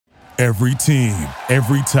Every team,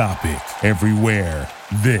 every topic, everywhere.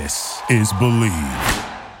 This is Believe.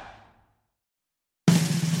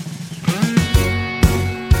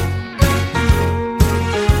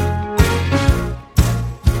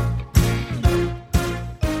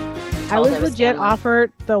 I was legit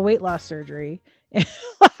offered the weight loss surgery.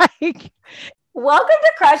 Welcome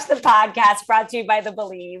to Crush the Podcast, brought to you by The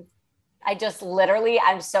Believe.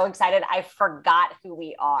 I'm so excited. I forgot who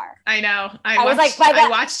we are. I know. I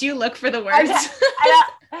watched you look for the words.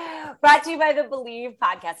 Brought to you by the Believe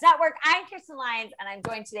Podcast Network. I'm Kirsten Lyons, and I'm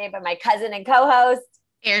joined today by my cousin and co-host,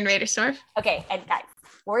 Erin Radersdorf. Okay, and guys,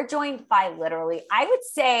 we're joined by literally, I would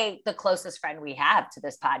say, the closest friend we have to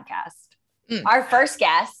this podcast. Our first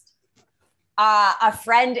guest, a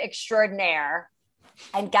friend extraordinaire,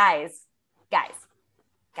 and guys.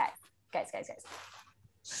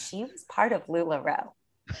 She was part of LuLaRoe.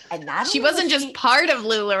 And she wasn't just part of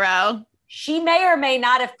LuLaRoe. She may or may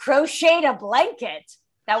not have crocheted a blanket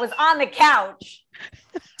that was on the couch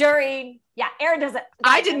during, Erin doesn't.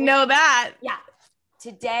 I didn't know that. Yeah.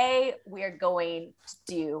 Today we're going to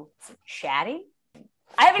do some chatting.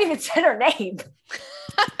 I haven't even said her name.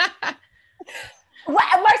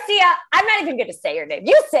 Marcia, I'm not even going to say your name.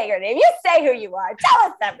 You say your name. You say who you are. Tell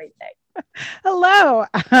us everything. Hello.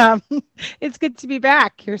 It's good to be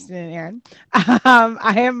back, Kirsten and Erin.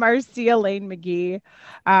 I am Marcia Lane McGee.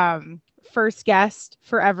 First guest,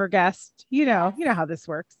 forever guest. You know how this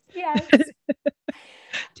works. Yes.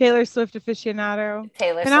 Taylor Swift aficionado.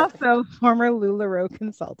 Also former LuLaRoe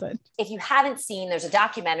consultant. If you haven't seen, there's a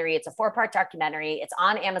documentary. It's a 4-part documentary. It's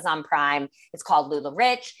on Amazon Prime. It's called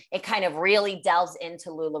LuLaRich. It kind of really delves into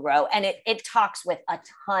LuLaRoe, and it talks with a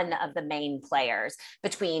ton of the main players,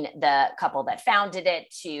 between the couple that founded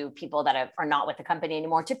it to people that are not with the company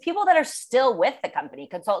anymore, to people that are still with the company,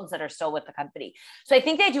 consultants that are still with the company. So I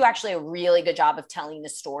think they do actually a really good job of telling the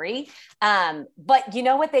story. But you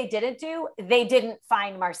know what they didn't do? They didn't find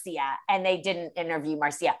Marcia, and they didn't interview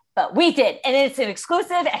Marcia, but we did, and it's an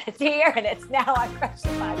exclusive, and it's here, and it's now on Crush the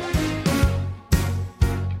Podcast.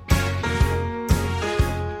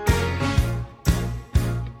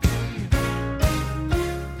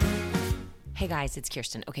 Hey guys, it's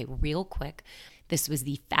Kirsten. Okay, real quick. This was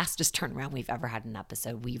the fastest turnaround we've ever had in an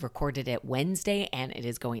episode. We recorded it Wednesday, and it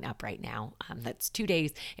is going up right now. That's 2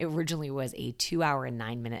 days. It originally was a 2-hour and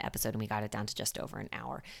 9-minute episode, and we got it down to just over an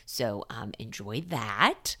hour. So enjoy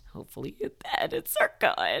that. Hopefully the edits are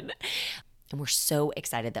good. And we're so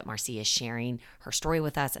excited that Marcia is sharing her story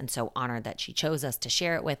with us, and so honored that she chose us to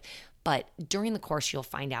share it with. But during the course, you'll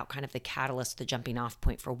find out kind of the catalyst, the jumping off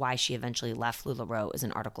point for why she eventually left LuLaRoe as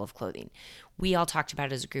an article of clothing. We all talked about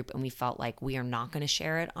it as a group, and we felt like we are not going to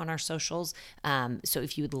share it on our socials. So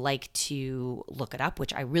if you would like to look it up,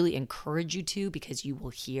 which I really encourage you to, because you will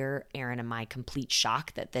hear Erin and my complete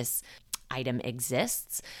shock that this item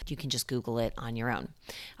exists, you can just Google it on your own.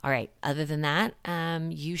 All right. Other than that,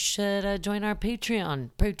 you should join our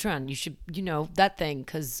Patreon. You should, that thing,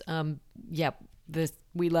 because,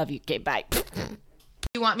 we love you. Okay, bye.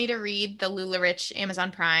 You want me to read the LuLaRich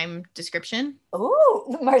Amazon Prime description?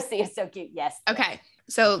 Oh, Marcia is so cute. Yes. Okay.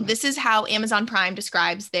 So this is how Amazon Prime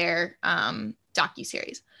describes their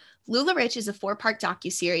docuseries. LuLaRich is a 4-part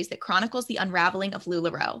docuseries that chronicles the unraveling of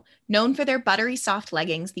LuLaRoe. Known for their buttery soft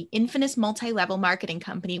leggings, the infamous multi-level marketing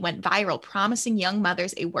company went viral, promising young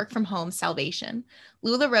mothers a work-from-home salvation.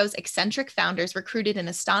 LuLaRoe's eccentric founders recruited an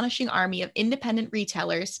astonishing army of independent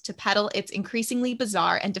retailers to peddle its increasingly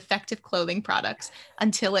bizarre and defective clothing products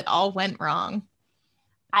until it all went wrong.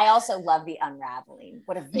 I also love the unraveling.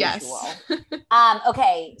 What a visual. Yes.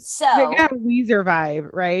 Okay, so they got a Weezer vibe,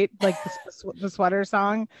 right? Like the sweater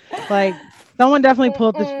song. Like someone definitely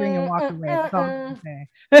pulled the string and walked away. That's all I'm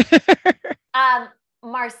gonna say.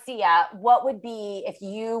 Marcia, what would be, if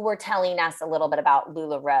you were telling us a little bit about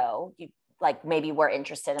LuLaRoe, maybe we're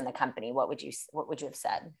interested in the company, what would you have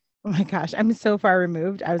said? Oh my gosh, I'm so far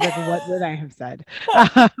removed. I was like, what would I have said?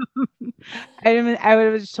 I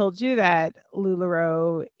would have told you that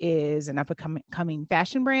LuLaRoe is an up-and-coming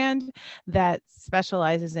fashion brand that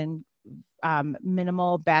specializes in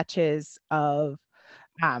minimal batches of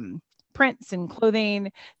prints and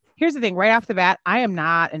clothing. Here's the thing, right off the bat, I am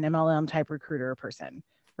not an MLM type recruiter person,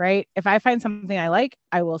 right? If I find something I like,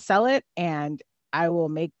 I will sell it, and I will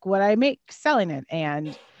make what I make selling it.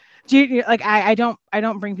 And I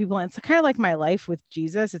don't bring people in. It's kind of like my life with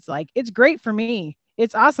Jesus. It's like, it's great for me.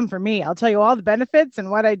 It's awesome for me. I'll tell you all the benefits and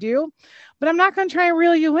what I do, but I'm not going to try and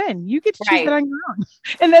reel you in. You get to choose that on your own.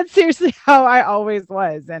 And that's seriously how I always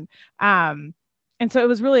was. And so it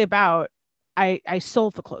was really about, I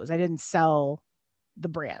sold the clothes. I didn't sell the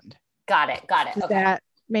brand. Got it. Does that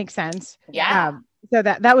make sense? Yeah. So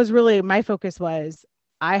that was really my focus was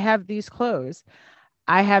I have these clothes.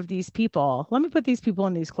 I have these people. Let me put these people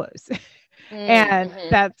in these clothes. And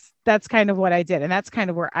that's kind of what I did. And that's kind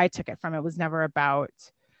of where I took it from. It was never about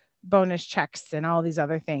bonus checks and all these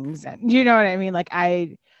other things. And you know what I mean? Like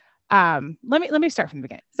let me start from the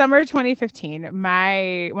beginning. Summer 2015,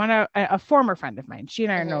 a former friend of mine, she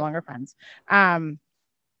and I are no longer friends.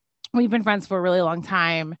 We've been friends for a really long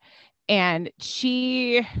time. And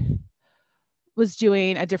she was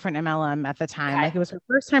doing a different MLM at the time. Okay. Like it was her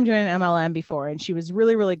first time doing an MLM before, and she was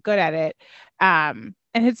really, really good at it.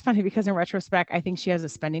 And it's funny because in retrospect, I think she has a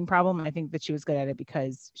spending problem. I think that she was good at it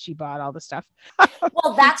because she bought all the stuff.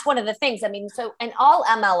 Well, that's one of the things. I mean, so in all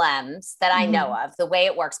MLMs that I know of, the way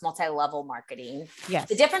it works, multi-level marketing. Yes.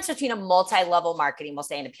 The difference between a multi-level marketing, we'll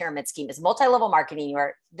say in a pyramid scheme, is multi-level marketing. You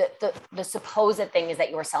are the supposed thing is that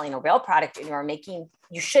you are selling a real product and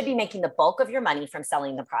you should be making the bulk of your money from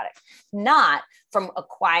selling the product, not from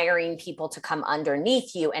acquiring people to come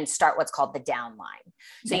underneath you and start what's called the downline.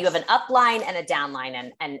 So you have an upline and a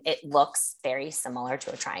downline, and it looks very similar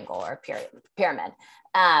to a triangle or a pyramid.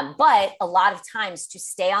 But a lot of times to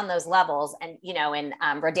stay on those levels and, in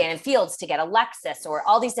Rodan and Fields to get a Lexus or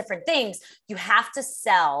all these different things, you have to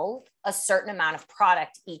sell a certain amount of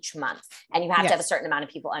product each month, and you have to have a certain amount of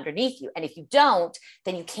people underneath you. And if you don't,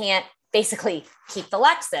 then you can't basically keep the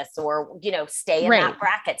Lexus or, stay in that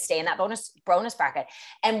bracket, stay in that bonus bracket.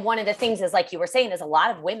 And one of the things is, like you were saying, is a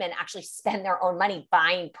lot of women actually spend their own money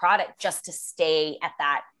buying product just to stay at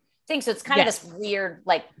that thing. So it's kind of this weird,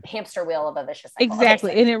 like hamster wheel of a vicious cycle.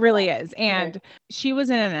 Exactly. And it really is. And she was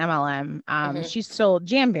in an MLM. She sold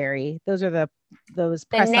Jamberry. Those are those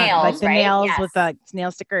nails, like the nails yes. with the nail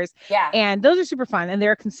stickers. Yeah. And those are super fun and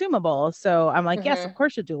they're consumable. So I'm like, yes, of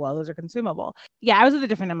course you'll do well. Those are consumable. Yeah. I was with a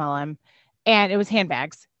different MLM and it was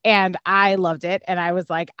handbags and I loved it. And I was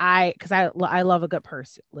like, cause I love a good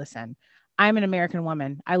purse. Listen, I'm an American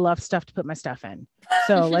woman. I love stuff to put my stuff in.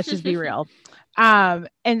 So let's just be real.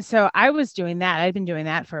 And so I was doing that. I'd been doing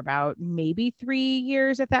that for about maybe 3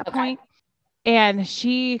 years at that point. And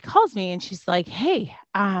she calls me and she's like, hey,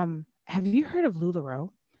 have you heard of LuLaRoe?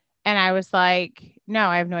 And I was like, no,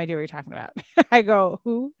 I have no idea what you're talking about. I go,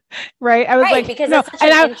 who? Right. I was like, because no,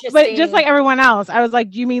 but just like everyone else, I was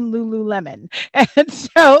like, do you mean Lululemon? And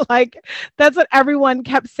so like, that's what everyone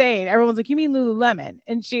kept saying. Everyone's like, you mean Lululemon?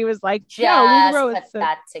 And she was like, just no, LuLaRoe put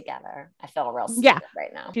that together. I feel real stupid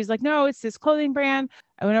right now. She's like, no, it's this clothing brand.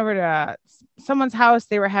 I went over to someone's house.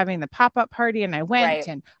 They were having the pop-up party and I went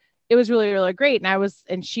and it was really, really great.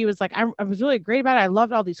 And she was like, I was really great about it. I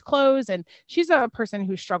loved all these clothes. And she's a person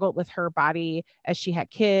who struggled with her body as she had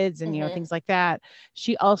kids and, things like that.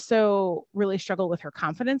 She also really struggled with her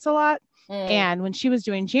confidence a lot. And when she was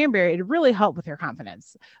doing Jamberry, it really helped with her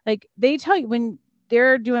confidence. Like they tell you when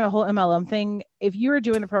they're doing a whole MLM thing, if you're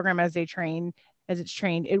doing the program as it's trained,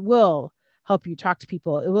 it will help you talk to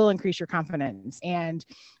people. It will increase your confidence and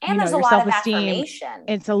there's your a lot self-esteem. of affirmation.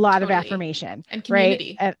 It's a lot of affirmation and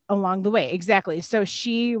community along the way. Exactly. So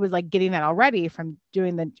she was like getting that already from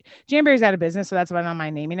doing the Jamberry's out of business. So that's why I don't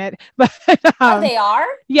mind naming it. But they are?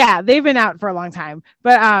 Yeah, they've been out for a long time.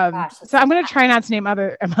 But so I'm going to try not to name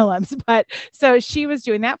other MLMs. But so she was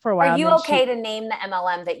doing that for a while. Are you okay to name the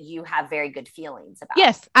MLM that you have very good feelings about?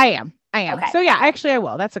 Yes, I am. Okay. So yeah, actually I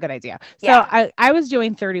will. That's a good idea. So I was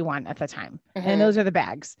doing 31 at the time and those are the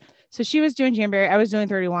bags. So she was doing Jamberry. I was doing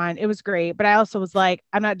 31. It was great. But I also was like,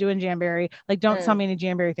 I'm not doing Jamberry. Like, don't sell me any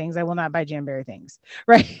Jamberry things. I will not buy Jamberry things.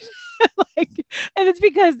 Right. And it's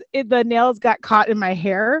because the nails got caught in my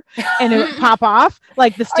hair and it would pop off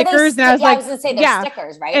like the stickers. And I was like, I was going to say they're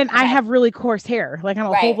stickers, right? And I have really coarse hair. Like I'm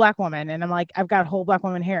a whole black woman and I'm like, I've got whole black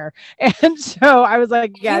woman hair. And so I was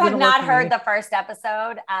like, yeah. You have not heard the first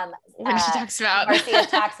episode. When she talks about Marcia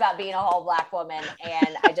talks about being a whole black woman.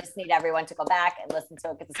 And I just need everyone to go back and listen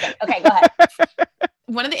to it. Okay, go ahead.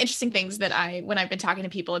 One of the interesting things that when I've been talking to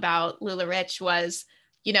people about LuLaRich was,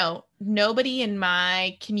 nobody in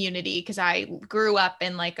my community, because I grew up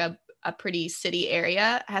in like a pretty city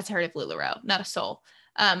area, has heard of LuLaRoe. Not a soul.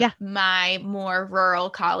 My more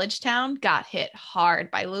rural college town got hit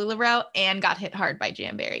hard by LuLaRoe and got hit hard by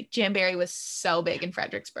Jamberry. Jamberry was so big in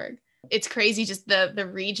Fredericksburg. It's crazy just the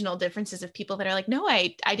regional differences of people that are like, no,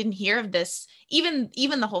 I didn't hear of this. Even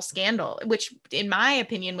the whole scandal, which in my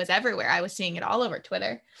opinion was everywhere. I was seeing it all over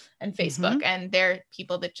Twitter and Facebook, and there are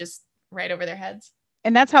people that just right over their heads.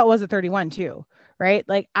 And that's how it was at 31 too, right?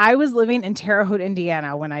 Like I was living in Terre Haute,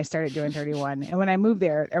 Indiana when I started doing 31. And when I moved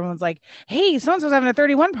there, everyone's like, hey, so-and-so's having a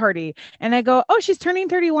 31 party. And I go, oh, she's turning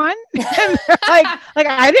 31. like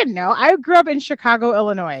I didn't know. I grew up in Chicago,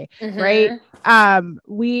 Illinois, right?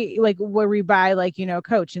 Where we buy like,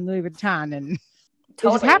 Coach and Louis Vuitton and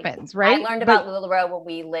Totally. It just happens, right? I learned about LuLaRoe when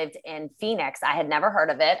we lived in Phoenix. I had never heard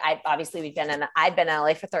of it. I'd been in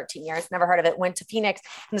LA for 13 years, never heard of it. Went to Phoenix,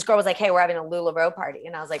 and this girl was like, "Hey, we're having a LuLaRoe party,"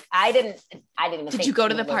 and I was like, "I didn't even." Did you go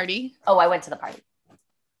to the party? Oh, I went to the party.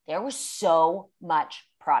 There was so much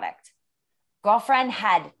product. Girlfriend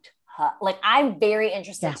had I'm very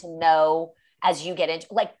interested to know as you get into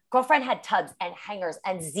Girlfriend had tubs and hangers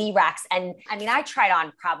and Z-Racks, and I mean, I tried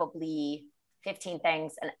on probably 15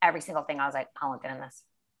 things, and every single thing I was like, I don't look good in this.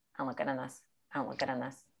 I don't look good in this. I don't look good in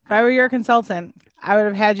this. If I were your consultant, I would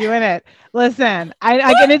have had you in it. Listen,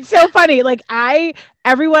 and it's so funny.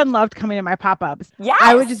 Everyone loved coming to my pop-ups. Yeah.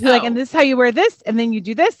 I would just be like, and this is how you wear this, and then you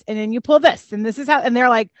do this, and then you pull this, and this is how, and they're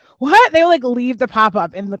like, what? They would leave the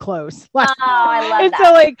pop-up in the clothes. I love that.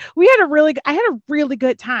 So I had a really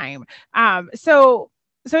good time.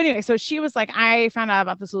 So anyway, so she was like, I found out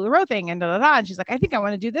about this LuLaRoe thing and and she's like, I think I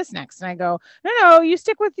want to do this next. And I go, no, you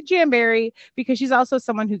stick with the Jamberry, because she's also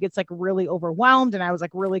someone who gets really overwhelmed. And I was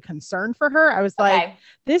really concerned for her. I was like,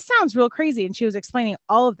 this sounds real crazy. And she was explaining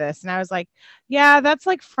all of this. And I was like, yeah, that's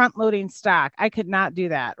front loading stock. I could not do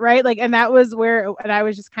that. Right. And that was and I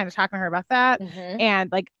was just kind of talking to her about that. Mm-hmm.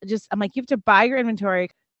 And I'm like, you have to buy your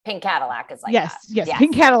inventory. Pink Cadillac is yes, that. Yes.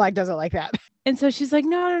 Pink Cadillac does it like that. And so she's like,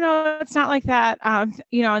 no, it's not like that. And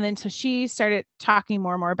then so she started talking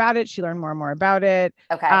more and more about it. She learned more and more about it.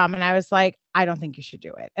 Okay. And I was like, I don't think you should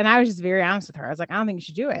do it. And I was just very honest with her. I was like, I don't think you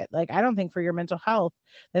should do it. I don't think for your mental health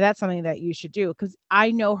that's something that you should do, because I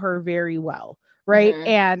know her very well. Right. Mm-hmm.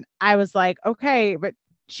 And I was like, okay, but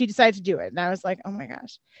she decided to do it. And I was like, oh my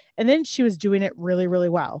gosh. And then she was doing it really, really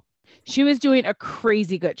well. She was doing a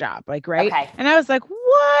crazy good job, right? Okay. And I was like,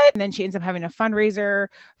 what? And then she ends up having a fundraiser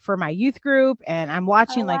for my youth group. And I'm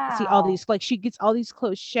watching, see all these, she gets all these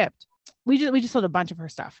clothes shipped. We just sold a bunch of her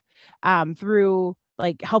stuff through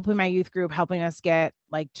helping my youth group, helping us get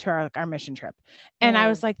to our mission trip. And I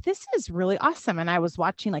was like, this is really awesome. And I was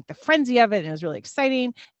watching the frenzy of it, and it was really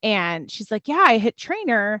exciting. And she's like, yeah, I hit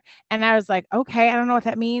trainer. And I was like, okay, I don't know what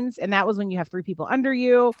that means. And that was when you have 3 people under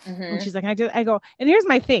you. Mm-hmm. And she's like, I go, and here's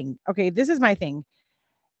my thing. Okay, this is my thing.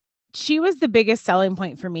 She was the biggest selling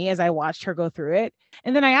point for me as I watched her go through it.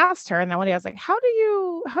 And then I asked her, and then one day I was like, how do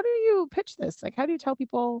you pitch this? How do you tell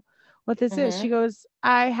people what this is? She goes,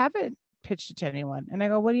 I haven't pitched it to anyone. And I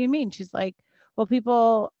go, what do you mean? She's like, well,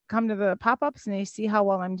 people come to the pop-ups and they see how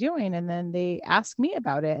well I'm doing, and then they ask me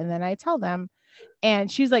about it, and then I tell them. And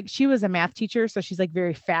she's like, she was a math teacher, so she's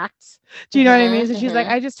very facts. Do you know what I mean? So she's like,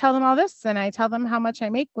 I just tell them all this, and I tell them how much I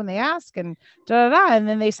make when they ask, and and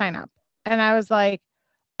then they sign up. And I was like,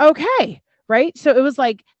 okay. Right. So it was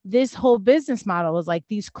this whole business model was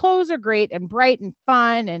these clothes are great and bright and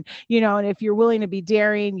fun. And, and if you're willing to be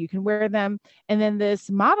daring, you can wear them. And then this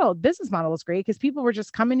business model was great because people were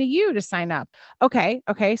just coming to you to sign up. Okay.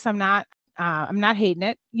 So I'm not hating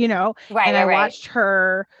it, Right. And I watched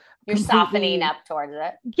her. You're softening up towards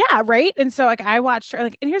it. Yeah. Right. And so I watched her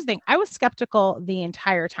and here's the thing. I was skeptical the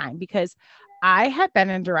entire time because I had been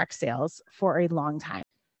in direct sales for a long time.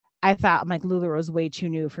 I thought LuLaRoe was way too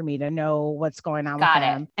new for me to know what's going on with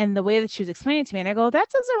them. And the way that she was explaining it to me, and I go, that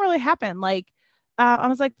doesn't really happen. I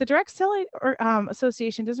was like, the direct selling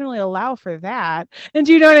association doesn't really allow for that. And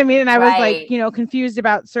do you know what I mean? And I was confused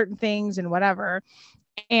about certain things and whatever.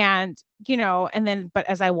 And, but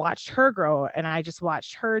as I watched her grow and I just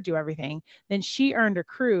watched her do everything, then she earned a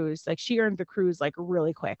cruise. She earned the cruise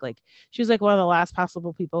really quick. She was one of the last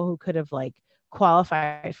possible people who could have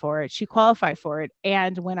qualified for it. She qualified for it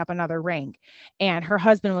and went up another rank. And her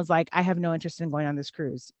husband was like, I have no interest in going on this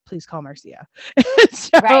cruise. Please call Marcia.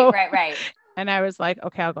 Right. And I was like,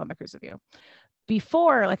 okay, I'll go on the cruise with you.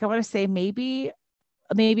 Before, I want to say maybe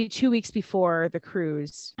 2 weeks before the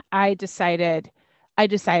cruise, I decided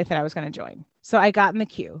that I was going to join. So I got in the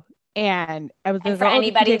queue, and I was. And for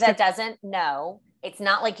anybody that doesn't know, it's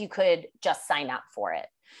not like you could just sign up for it.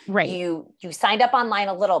 Right. You signed up online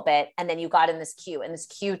a little bit, and then you got in this queue, and this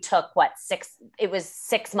queue took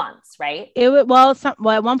 6 months, right? At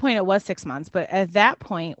one point it was 6 months, but at that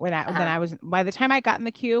point when I was, by the time I got in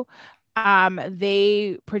the queue,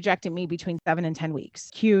 they projected me between 7 and 10 weeks.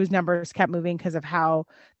 Queues numbers kept moving because of how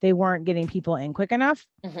they weren't getting people in quick enough.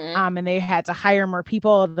 Mm-hmm. And they had to hire more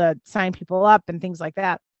people to sign people up and things like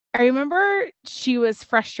that. I remember she was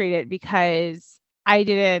frustrated because I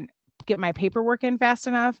didn't get my paperwork in fast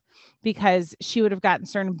enough, because she would have gotten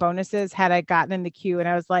certain bonuses had I gotten in the queue. And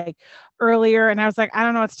I was earlier, and I was I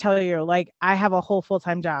don't know what to tell you. I have a whole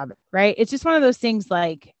full-time job, right? It's just one of those things.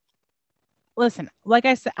 Listen, like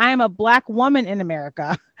I said, I am a Black woman in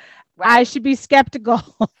America. Right. I should be skeptical.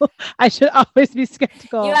 I should always be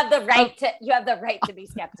skeptical. You have the right to be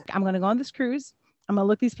skeptical. I'm going to go on this cruise. I'm going to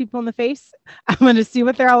look these people in the face. I'm going to see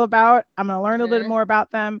what they're all about. I'm going to learn a little more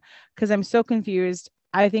about them because I'm so confused.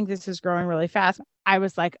 I think this is growing really fast. I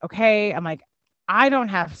was like, okay. I'm like, I don't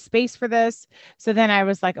have space for this. So then I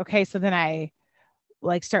was like, okay. So then I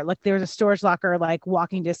like there was a storage locker, like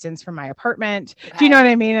walking distance from my apartment. Okay. Do you know what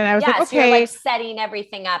I mean? And I was like, okay. So you're like setting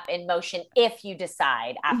everything up in motion if you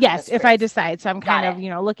decide. Yes. If I decide. So I'm kind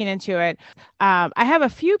of, looking into it. I have a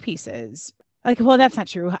few pieces. Like, well, that's not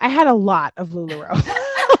true. I had a lot of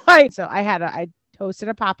LuLaRoe. So I hosted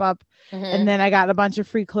a pop-up and then I got a bunch of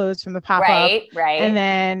free clothes from the pop-up. Right. And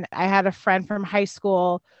then I had a friend from high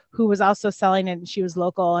school who was also selling it and she was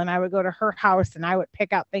local, and I would go to her house and I would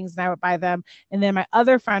pick out things and I would buy them. And then my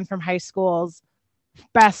other friend from high school's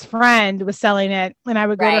best friend was selling it and I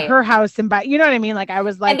would go to her house and buy, you know what I mean? Like I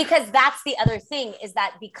was like, and because that's the other thing is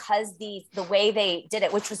that because the way they did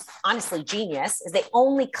it, which was honestly genius, is they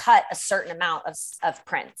only cut a certain amount of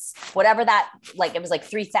prints, whatever that, like, it was like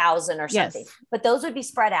 3,000 or something, but those would be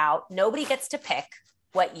spread out. Nobody gets to pick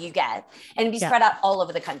what you get and be spread out all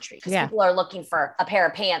over the country because people are looking for a pair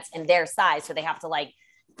of pants in their size. So they have to like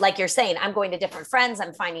you're saying, I'm going to different friends.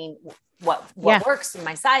 I'm finding what works in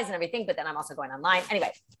my size and everything, but then I'm also going online.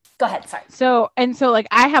 Anyway, go ahead. Sorry. So like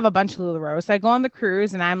I have a bunch of LuLaRoe. So I go on the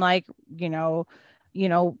cruise and I'm like, wearing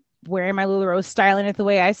my LuLaRoe, styling it the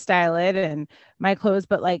way I style it and my clothes,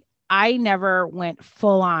 but like I never went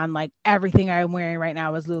full on, like everything I'm wearing right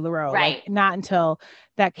now is LuLaRoe. Right. Like, not until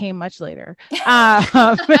that came much later.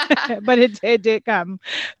 But it did come.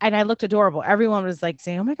 And I looked adorable. Everyone was like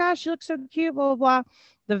saying, oh my gosh, you look so cute, blah, blah, blah.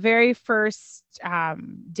 The very first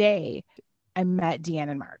day I met Deanne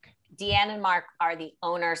and Mark. Deanne and Mark are the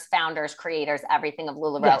owners, founders, creators, everything of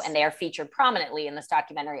LuLaRoe. And they are featured prominently in this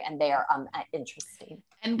documentary and they are interesting.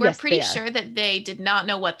 And we're pretty sure that they did not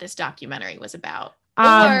know what this documentary was about.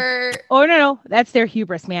 Oh no, that's their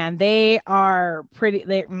hubris, man. They are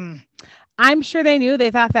pretty. I'm sure they knew. They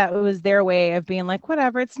thought that it was their way of being like,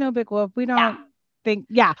 whatever, it's no big whoop. We don't think.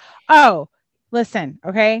 Yeah. Oh, listen.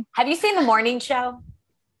 Okay. Have you seen the morning show?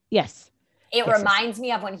 Yes. It reminds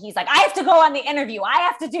me of when he's like, I have to go on the interview. I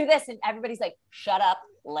have to do this, and everybody's like, shut up,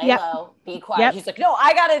 lay low, be quiet. He's like, no,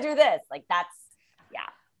 I got to do this. Like that's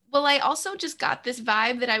Well, I also just got this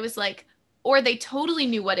vibe that I was like, or they totally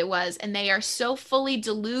knew what it was and they are so fully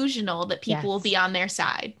delusional that people will be on their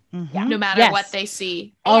side no matter what they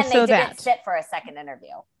see. And also they didn't sit for a second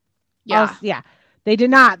interview. They did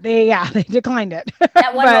not. They declined it.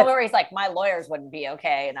 That one moment where he's like, my lawyers wouldn't be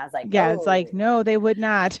okay. And I was like, it's like, no, they would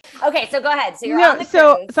not. Okay. So go ahead. So you're on the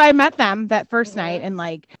cruise. So I met them that first night and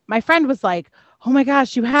like, my friend was like, oh my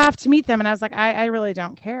gosh, you have to meet them. And I was like, I really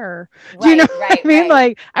don't care. Do you know what I mean?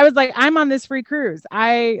 Like, I was like, I'm on this free cruise.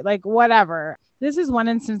 I like, whatever. This is one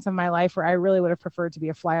instance of my life where I really would have preferred to be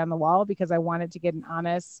a fly on the wall because I wanted to get an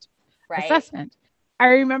honest assessment. I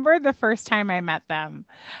remember the first time I met them.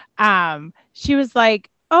 She was like,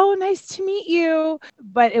 oh, nice to meet you.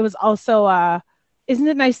 But it was also, isn't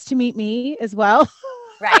it nice to meet me as well?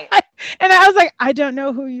 Right. And I was like, I don't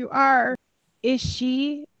know who you are. Is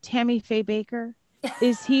she Tammy Faye Baker?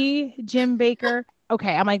 Is he Jim Baker?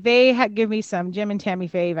 Okay. I'm like, they give me some Jim and Tammy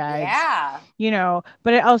Faye vibes. Yeah.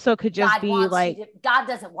 But it also could just be like, God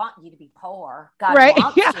doesn't want you to be poor. God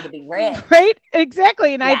wants you to be rich. Right.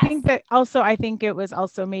 Exactly. And I think it was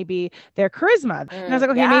also maybe their charisma. And I was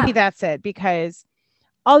like, okay, maybe that's it, because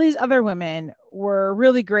all these other women were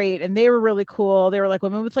really great and they were really cool. They were like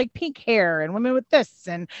women with like pink hair and women with this.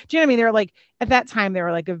 And do you know what I mean? They were like, at that time, they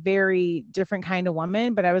were like a very different kind of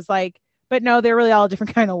woman. But I was like, but no, they're really all a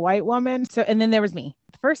different kind of white woman. So, and then there was me.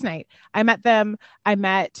 The first night I met them, I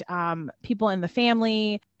met people in the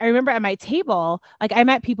family. I remember at my table, like I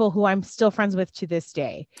met people who I'm still friends with to this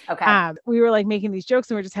day. Okay. We were like making these jokes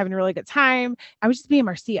and we were just having a really good time. I was just being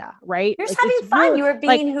Marcia, right? You're just having fun. Really, you were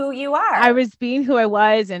being who you are. I was being who I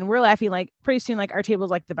was, and we're laughing. Like pretty soon, like our table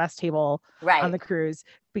is like the best table on the cruise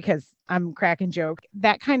because I'm cracking joke.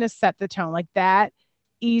 That kind of set the tone. Like that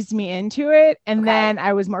eased me into it. And then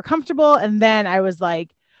I was more comfortable. And then I was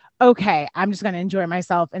like, okay, I'm just going to enjoy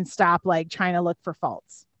myself and stop like trying to look for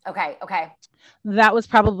faults. Okay. That was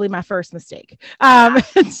probably my first mistake.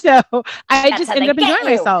 So I just ended up enjoying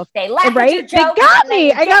myself. They laughed right? at your joke. They got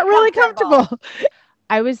me. I got really comfortable.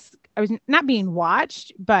 I was not being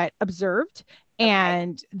watched, but observed.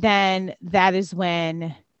 And then that is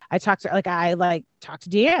when I talked to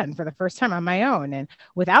Deanne for the first time on my own and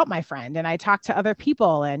without my friend. And I talked to other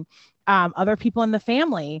people, and other people in the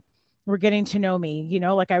family were getting to know me,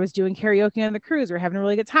 like I was doing karaoke on the cruise. We were having a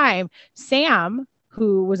really good time. Sam,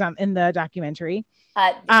 who was in the documentary.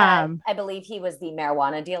 I believe he was the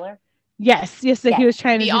marijuana dealer. Yes, yes, that he Yeah. was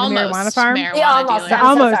trying to do the marijuana farm. Marijuana dealer.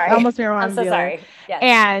 Almost marijuana I'm so dealer. sorry. Yes.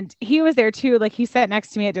 And he was there too. Like he sat next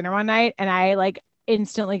to me at dinner one night, and I like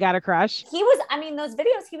instantly got a crush. He was, I mean, those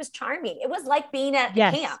videos, he was charming. It was like being at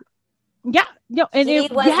Yes. camp. Yeah, no, and He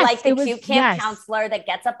it was like the cute camp yes. counselor that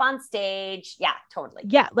gets up on stage. Yeah, totally.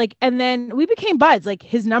 Yeah, like, and then we became buds. Like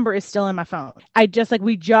his number is still in my phone. We just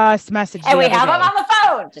messaged. And we have him on the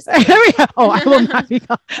phone. Just kidding. I will not be.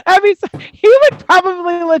 I mean, he would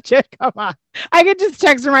probably legit come on. I could just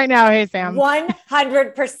text him right now. Hey, Sam.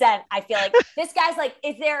 100%. I feel like this guy's like,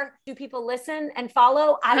 do people listen and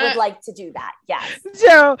follow? I would like to do that. Yes.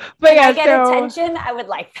 So, but I get attention. I would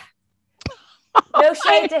like that. No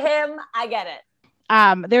shade to him. I get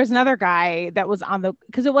it. There's another guy that was on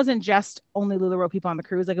because it wasn't just only LuLaRoe people on the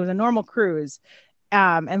cruise. Like it was a normal cruise.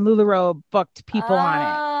 And LuLaRoe booked people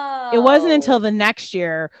on it. It wasn't until the next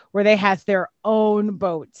year where they had their own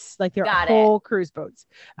boats, like their whole cruise boats.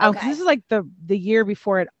 Because this is like the year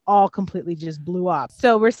before it all completely just blew up.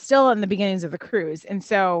 So we're still in the beginnings of the cruise. And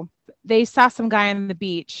so they saw some guy on the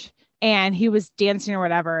beach and he was dancing or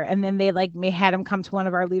whatever. And then they had him come to one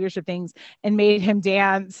of our leadership things and made him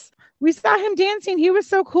dance. We saw him dancing. He was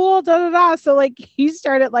so cool. Da, da, da. So like he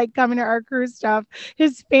started like coming to our cruise stuff.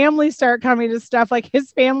 His family started coming to stuff. Like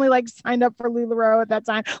his family like signed up for LuLaRoe at that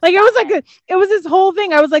time. Like it was like it was this whole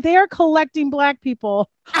thing. I was like, they are collecting Black people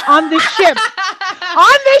on this ship.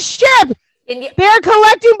 On this ship. They're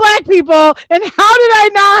collecting Black people. And how did I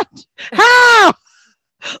not? How?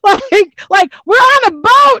 Like we're on a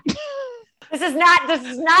boat. This is not end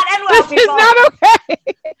well, this people. Is not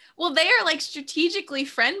okay. Well, they are like strategically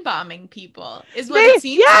friend bombing people, is what it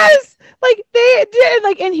seems. Yes, like they did.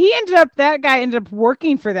 Like, and that guy ended up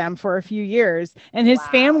working for them for a few years, and his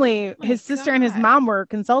family, his sister and his mom were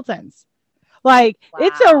consultants. Like,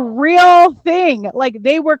 it's a real thing. Like,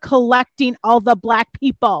 they were collecting all the Black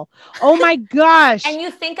people. Oh my gosh. And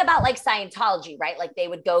you think about like Scientology, right? Like they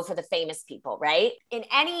would go for the famous people, right? In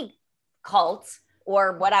any cult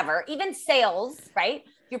or whatever, even sales, right?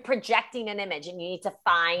 You're projecting an image and you need to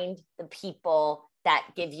find the people that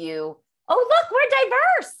give you, oh, look, we're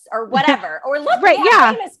diverse or whatever. Or look, we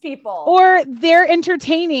have famous people. Or they're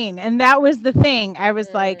entertaining. And that was the thing. I was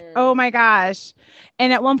like, oh my gosh.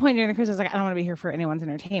 And at one point during the cruise, I was like, I don't want to be here for anyone's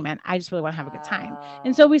entertainment. I just really want to have a good time.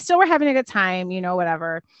 And so we still were having a good time,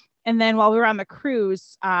 whatever. And then while we were on the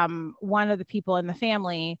cruise, one of the people in the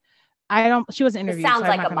family, she wasn't interviewed. It sounds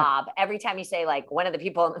like a mob. Every time you say like one of the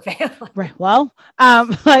people in the family. Right. Well,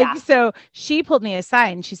 so she pulled me aside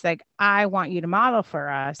and she's like, I want you to model for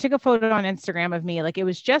us. Took a photo on Instagram of me. Like it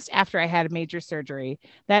was just after I had a major surgery,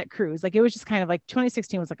 that cruise. Like it was just kind of like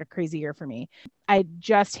 2016 was like a crazy year for me. I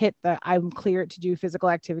just hit the I'm clear to do physical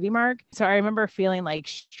activity mark. So I remember feeling like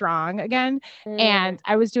strong again. And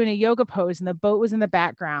I was doing a yoga pose and the boat was in the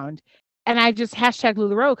background. And I just hashtag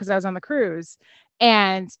LuLaRoe because I was on the cruise.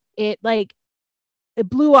 And it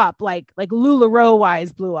blew up, like LuLaRoe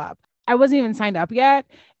wise blew up. I wasn't even signed up yet.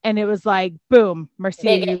 And it was like, boom,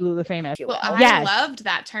 Marcia, you Lula famous. Well, I loved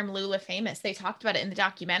that term Lula famous. They talked about it in the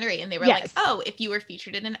documentary and they were like, oh, if you were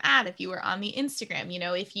featured in an ad, if you were on the Instagram,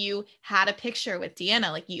 if you had a picture with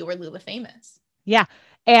Deanna, like you were Lula famous. Yeah.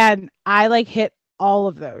 And I like hit all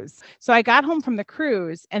of those. So I got home from the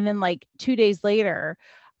cruise and then like 2 days later,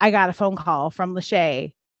 I got a phone call from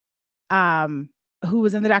Lachey, who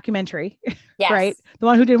was in the documentary, right? The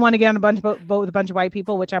one who didn't want to get on a boat with a bunch of white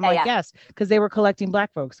people, which I'm yes, because they were collecting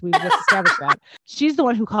Black folks. We just established that. She's the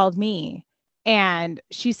one who called me and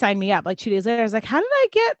she signed me up like 2 days later. I was like, how did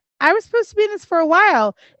I was supposed to be in this for a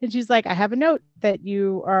while. And she's like, I have a note that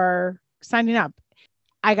you are signing up.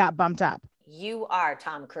 I got bumped up. You are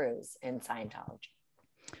Tom Cruise in Scientology.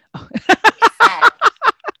 Oh.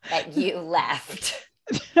 That you left.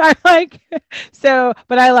 But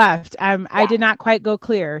I left. I did not quite go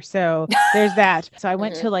clear. So there's that. So I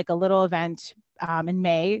went to like a little event in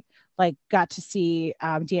May, like got to see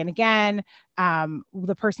Deanna again.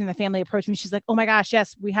 The person in the family approached me. She's like, oh my gosh,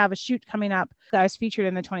 yes, we have a shoot coming up. I was featured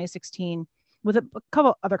in the 2016 with a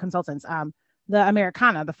couple other consultants. The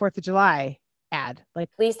Americana, the 4th of July ad. Like,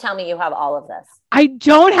 please tell me you have all of this. I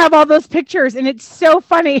don't have all those pictures and it's so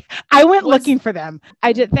funny. I went looking for them.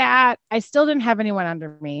 I did that. I still didn't have anyone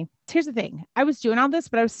under me. Here's the thing. I was doing all this,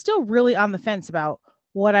 but I was still really on the fence about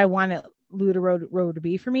what I wanted LuLaRoe to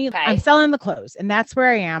be for me. Okay. I'm selling the clothes and that's where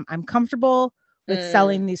I am. I'm comfortable with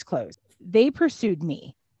selling these clothes. They pursued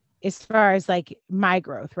me as far as like my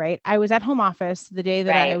growth, right? I was at home office the day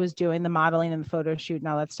that I was doing the modeling and the photo shoot and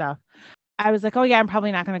all that stuff. I was like, oh yeah, I'm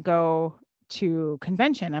probably not going to go to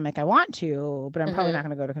convention. I'm like, I want to, but I'm probably not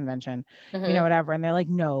going to go to convention, whatever. And they're like,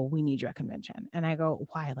 no, we need you at convention. And I go,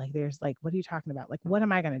 why? Like, there's like, what are you talking about? Like, what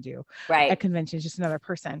am I going to do at convention? It's just another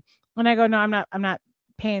person. And I go, no, I'm not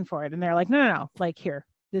paying for it. And they're like, no. Like, here's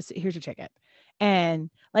your ticket. And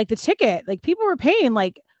like the ticket, like people were paying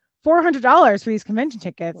like $400 for these convention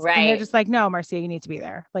tickets. Right. And they're just like, no, Marcia, you need to be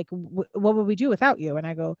there. Like, what would we do without you? And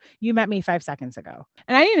I go, you met me 5 seconds ago.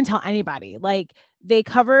 And I didn't even tell anybody. Like, they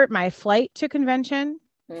covered my flight to convention.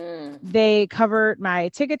 They covered my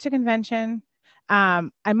ticket to convention.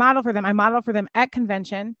 I modeled for them. I modeled for them at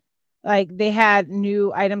convention. Like, they had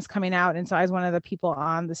new items coming out. And so I was one of the people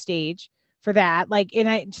on the stage for that. Like,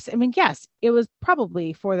 and yes, it was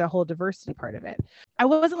probably for the whole diversity part of it. I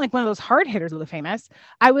wasn't like one of those hard hitters, Lula Famous.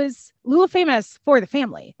 I was Lula Famous for the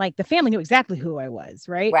family. Like, the family knew exactly who I was,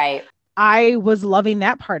 right? Right. I was loving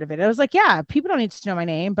that part of it. I was like, yeah, people don't need to know my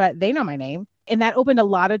name, but they know my name. And that opened a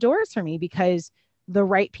lot of doors for me because the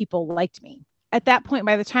right people liked me. At that point,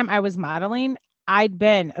 by the time I was modeling, I'd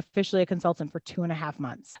been officially a consultant for 2.5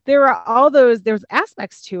 months. There was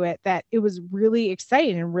aspects to it that it was really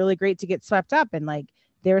exciting and really great to get swept up. And like,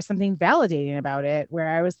 there was something validating about it where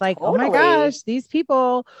I was like, oh my gosh, these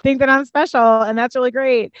people think that I'm special. And that's really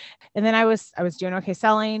great. And then I was doing okay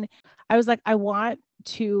selling. I was like, I want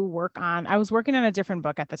to I was working on a different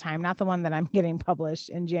book at the time, not the one that I'm getting published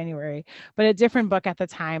in January, but a different book at the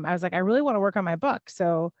time. I was like, I really want to work on my book.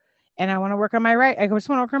 And I want to work on I just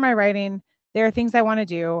want to work on my writing. There are things I want to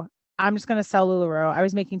do. I'm just going to sell LuLaRoe. I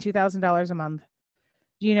was making $2,000 a month.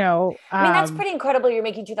 I mean, that's pretty incredible. You're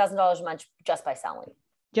making $2,000 a month just by selling.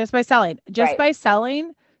 By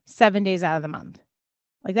selling 7 days out of the month.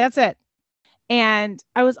 Like, that's it. And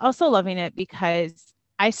I was also loving it because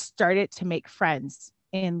I started to make friends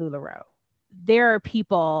in LuLaRoe. There are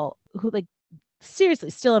people who, like, seriously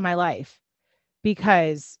still in my life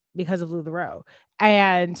because of LuLaRoe.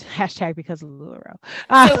 And # because of LuLaRoe.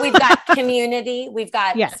 So we've got community, we've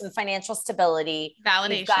got some financial stability, validation.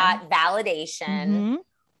 We've got validation.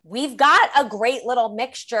 We've got a great little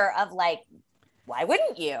mixture of like, why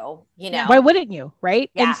wouldn't you? Why wouldn't you?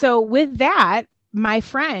 Right. Yeah. And so with that, my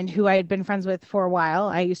friend who I had been friends with for a while,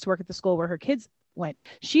 I used to work at the school where her kids went.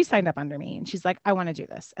 She signed up under me and she's like, I want to do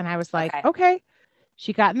this. And I was like, okay.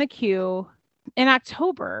 She got in the queue in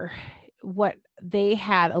October. What they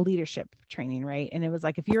had a leadership training, right? And it was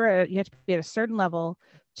like, you have to be at a certain level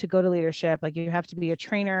to go to leadership. Like, you have to be a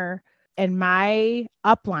trainer. And my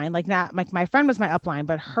upline, like, not like my friend was my upline,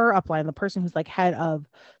 but her upline, the person who's like head of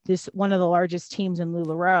one of the largest teams in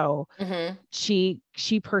LuLaRoe, she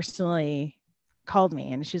personally called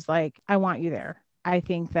me and she's like, I want you there. I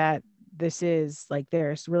think that this is like,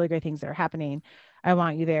 there's really great things that are happening. I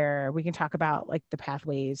want you there. We can talk about like the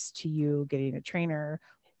pathways to you getting a trainer.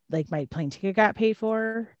 Like, my plane ticket got paid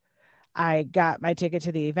for. I got my ticket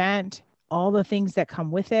to the event, all the things that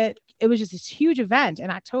come with it. It was just this huge event in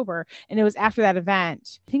October. And it was after that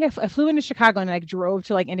event, I think I flew into Chicago and like drove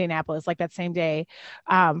to like Indianapolis, like that same day,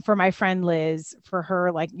 for my friend Liz, for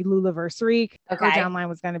her like Lulaversary. Her downline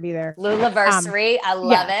was going to be there. Lulaversary. I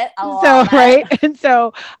love it. Right. And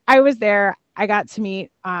so I was there. I got to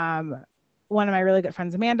meet one of my really good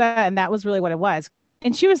friends, Amanda. And that was really what it was.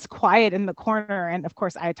 And she was quiet in the corner. And of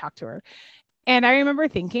course I talked to her. And I remember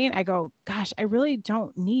thinking, I go, gosh, I really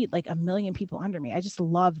don't need like 1 million people under me. I just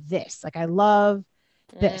love this. Like, I love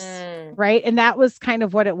this. Right. And that was kind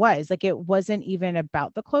of what it was. Like, it wasn't even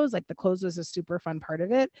about the clothes. Like, the clothes was a super fun part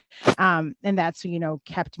of it. And that's,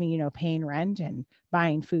 kept me, paying rent and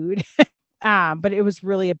buying food. But it was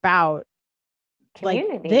really about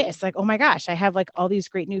community. Like this, like, oh my gosh, I have like all these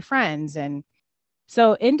great new friends. And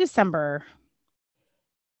so in December,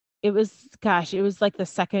 it was like the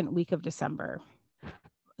second week of December.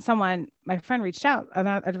 My friend reached out,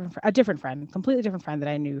 a different friend, completely different friend that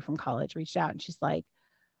I knew from college, reached out and she's like,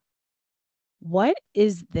 what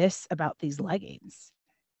is this about these leggings?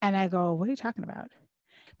 And I go, what are you talking about?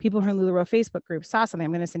 People from LuLaRoe Facebook group saw something.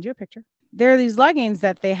 I'm going to send you a picture. There are these leggings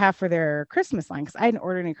that they have for their Christmas line, because I didn't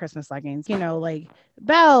order any Christmas leggings, like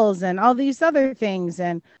bells and all these other things.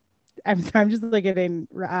 And I'm just like getting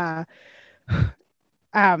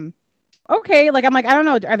okay, like, I'm like, I don't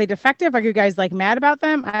know, are they defective? Are you guys like mad about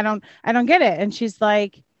them? I don't get it. And she's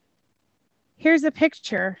like, here's a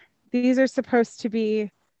picture. These are supposed to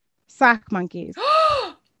be sock monkeys.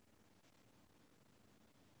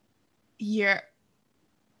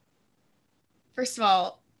 First of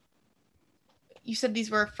all, you said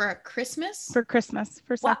these were for Christmas? For Christmas,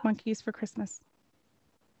 for sock monkeys for Christmas.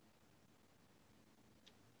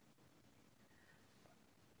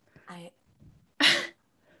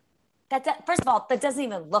 First of all, that doesn't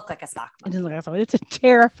even look like a sock It monkey. doesn't look like something. It's a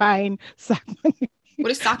terrifying sock monkey. What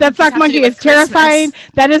does sock That monkeys sock have to monkey do with is terrifying.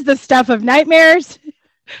 Christmas? That is the stuff of nightmares.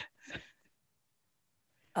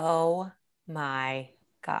 Oh my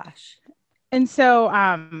gosh. And so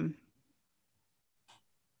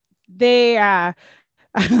they I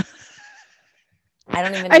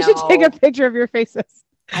don't even know. I should take a picture of your faces.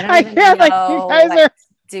 I I don't even can't, know like, you guys what are- to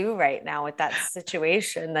do right now with that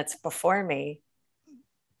situation that's before me.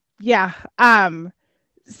 Yeah.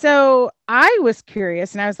 So I was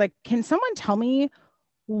curious and I was like, can someone tell me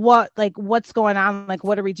what's going on? Like,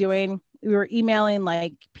 what are we doing? We were emailing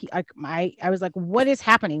I was like, what is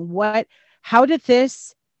happening? How did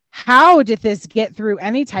this get through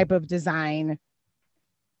any type of design?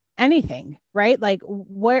 Anything, right? Like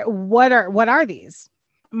what are these?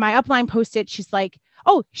 My upline posted, she's like,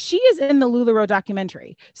 oh, she is in the LuLaRoe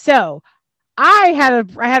documentary. So I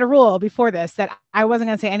had a rule before this that I wasn't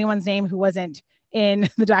going to say anyone's name who wasn't in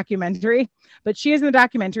the documentary, but she is in the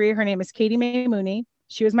documentary. Her name is Katie Mae Mooney.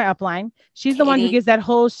 She was my upline. She's the one who Katie. gives that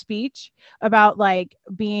whole speech about like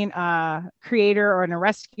being a creator or a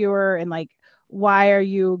rescuer and like, why are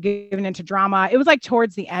you giving into drama? It was like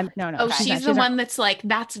towards the end. No. Oh, Okay. she's the one that's like,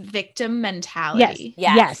 that's victim mentality.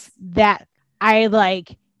 Yes. That I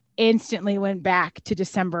like instantly went back to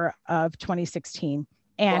December of 2016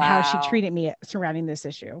 and how she Wow. treated me surrounding this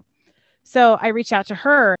issue. So I reached out to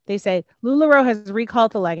her. They say LuLaRoe has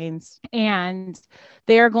recalled the leggings and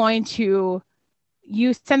they're going to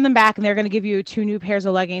send them back and they're going to give you 2 new pairs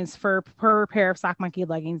of leggings per pair of Sock Monkey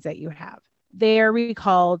leggings that you have. They are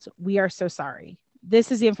recalled. We are so sorry.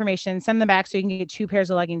 This is the information. Send them back so you can get 2 pairs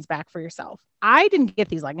of leggings back for yourself. I didn't get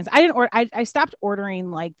these leggings. I stopped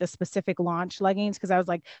ordering like the specific launch leggings because I was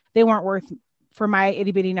like, they weren't worth for my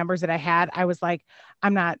itty bitty numbers that I had. I was like, I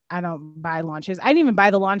don't buy launches. I didn't even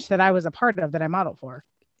buy the launch that I was a part of that I modeled for.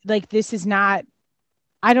 Like, this is not,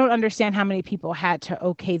 I don't understand how many people had to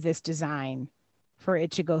okay this design for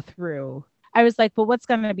it to go through. I was like, well, what's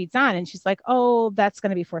going to be done? And she's like, oh, that's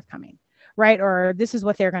going to be forthcoming. Right. Or this is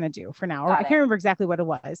what they're going to do for now. Or I can't remember exactly what it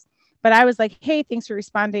was, but I was like, hey, thanks for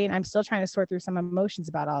responding. I'm still trying to sort through some emotions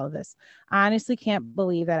about all of this. I honestly can't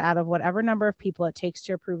believe that out of whatever number of people it takes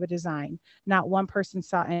to approve a design, not one person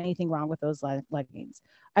saw anything wrong with those leggings.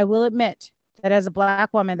 I will admit that as a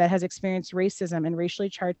Black woman that has experienced racism and racially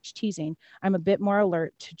charged teasing, I'm a bit more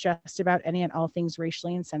alert to just about any and all things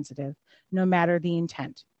racially insensitive, no matter the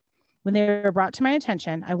intent. When they were brought to my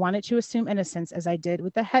attention, I wanted to assume innocence as I did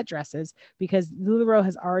with the headdresses because LuLaRoe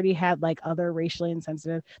has already had like other racially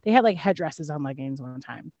insensitive. They had like headdresses on leggings one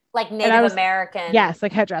time. Like Native American. Yes,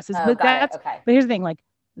 like headdresses. Oh, But okay. But here's the thing, like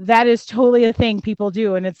that is totally a thing people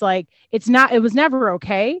do. And it's like, it was never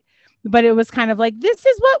okay, but it was kind of like, this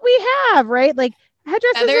is what we have, right? Like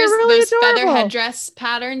headdresses are really those adorable. feather headdress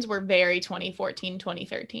patterns were very 2014,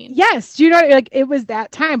 2013. Yes. Do you know, like it was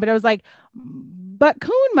that time, but I was like, but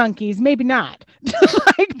coon monkeys, maybe not.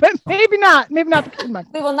 But maybe not the coon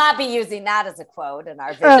monkey. We will not be using that as a quote in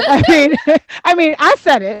our video. I mean, I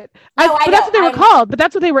said it. No, but that's what they were called. But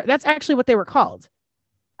that's actually what they were called.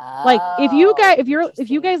 Like if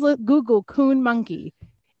you guys Google coon monkey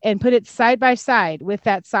and put it side by side with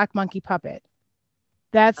that sock monkey puppet,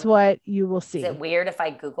 that's what you will see. Is it weird if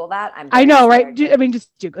I Google that? I know, right?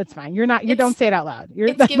 Just do. It's fine. Don't say it out loud.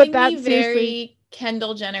 It's giving me very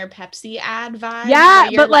Kendall Jenner Pepsi ad vibe. Yeah,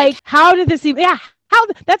 but like, how did this even? Yeah,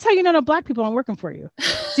 that's how you know no Black people aren't working for you.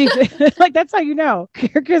 See, like that's how you know.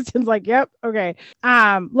 Kristen's like, yep, okay.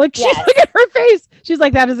 Look at her face. She's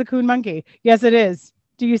like, that is a coon monkey. Yes, it is.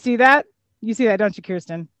 Do you see that? You see that, don't you,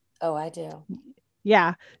 Kirsten? Oh, I do.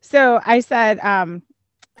 Yeah. So I said,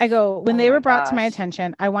 I go, when they were brought to my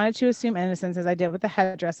attention, I wanted to assume innocence as I did with the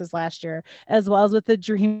headdresses last year, as well as with the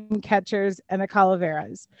dream catchers and the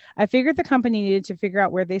calaveras. I figured the company needed to figure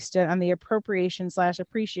out where they stood on the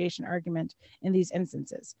appropriation/appreciation argument in these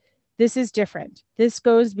instances. This is different. This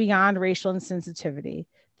goes beyond racial insensitivity.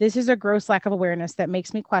 This is a gross lack of awareness that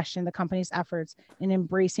makes me question the company's efforts in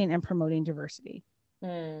embracing and promoting diversity.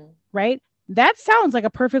 Right? That sounds like a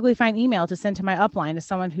perfectly fine email to send to my upline as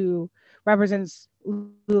someone who represents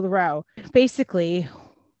LuLaRoe. Basically,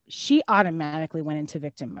 she automatically went into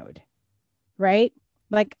victim mode, right?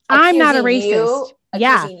 Like, I'm not a racist.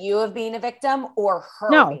 Accusing you of being a victim or her?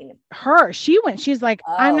 No, her. She's like,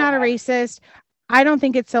 I'm not a racist. I don't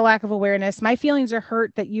think it's a lack of awareness. My feelings are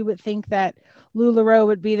hurt that you would think that LuLaRoe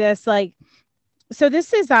would be this. Like, so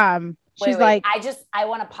this is, she's like, I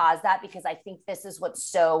want to pause that because I think this is what's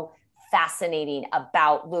so fascinating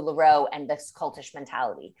about LuLaRoe and this cultish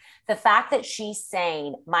mentality. The fact that she's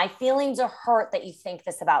saying, my feelings are hurt that you think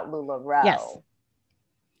this about LuLaRoe. Yes.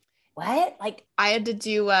 What? Like, I had to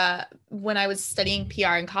do, when I was studying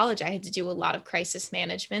PR in college, I had to do a lot of crisis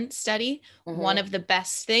management study. One of the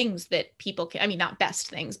best things that people can, I mean, not best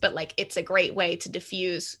things, but like it's a great way to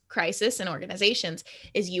diffuse crisis in organizations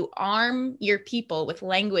is you arm your people with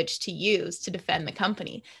language to use to defend the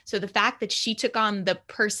company. So the fact that she took on the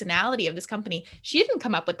personality of this company, she didn't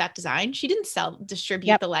come up with that design. She didn't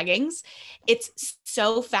distribute the leggings. It's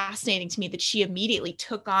so fascinating to me that she immediately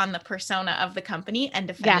took on the persona of the company and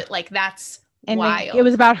defended it. Like that's wild. It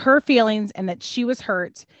was about her feelings and that she was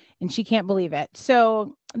hurt and she can't believe it.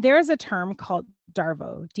 So there is a term called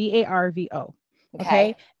DARVO, DARVO.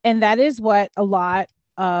 Okay. And that is what a lot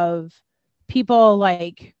of people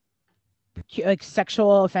like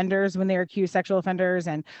sexual offenders, when they're accused sexual offenders,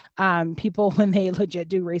 and people when they legit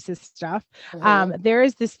do racist stuff. There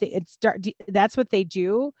is this thing, that's what they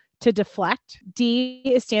do to deflect.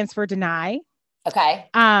 D stands for deny. Okay.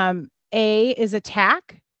 A is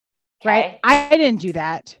attack. Right. I didn't do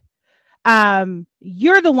that.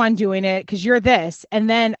 You're the one doing it because you're this. And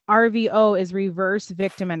then RVO is reverse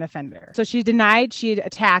victim and offender. So she denied, she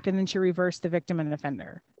attacked, and then she reversed the victim and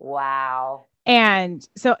offender. Wow. And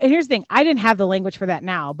so, and here's the thing, I didn't have the language for that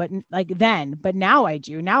now, but but now I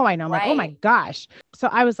do. Now I know. I'm like, oh my gosh. So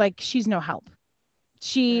I was like, she's no help.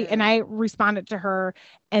 And I responded to her,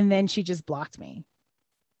 and then she just blocked me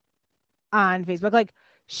on Facebook. Like,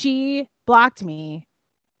 she blocked me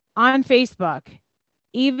on Facebook,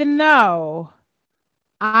 even though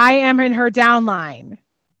I am in her downline.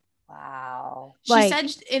 Wow. She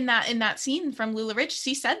said in that scene from Lula Rich,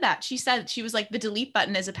 she said that. She said she was like, the delete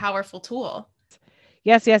button is a powerful tool.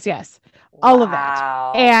 Yes. All of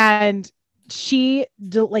that. And she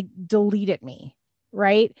deleted me.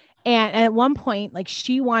 Right. And at one point, like,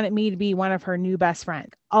 she wanted me to be one of her new best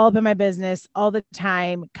friends, all up in my business all the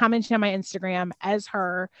time, commenting on my Instagram as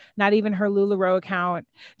her, not even her LuLaRoe account.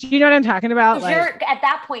 Do you know what I'm talking about? Like, at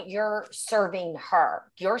that point, you're serving her.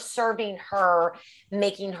 You're serving her,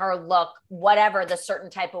 making her look whatever the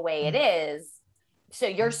certain type of way it is. So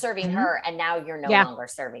you're serving her, and now you're no longer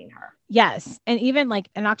serving her. Yes. And even like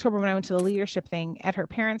in October, when I went to the leadership thing at her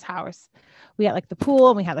parents' house, we had like the pool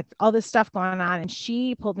and we had like all this stuff going on. And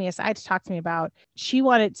she pulled me aside to talk to me about, she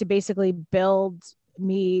wanted to basically build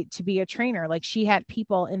me to be a trainer. Like, she had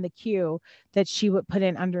people in the queue that she would put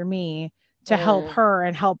in under me to help her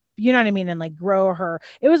and help, you know what I mean? And like grow her.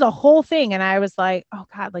 It was a whole thing. And I was like, oh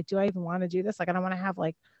God, like, do I even want to do this? Like, I don't want to have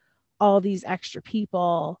like all these extra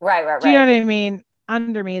people. Right. Do you know what I mean?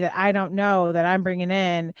 Under me that I don't know that I'm bringing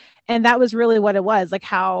in. And that was really what it was. Like,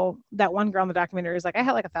 how that one girl in the documentary is like, I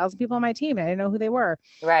had like 1,000 people on my team and I didn't know who they were.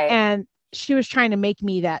 Right. And she was trying to make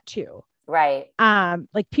me that too. Right.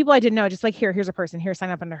 Like, people I didn't know, just like, here's a person, here,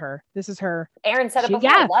 sign up under her. This is her. Erin said it before.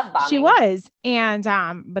 Yeah, love bombing. She was. And,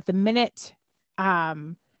 but the minute,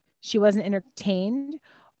 she wasn't entertained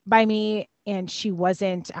by me, and she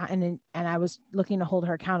wasn't, and I was looking to hold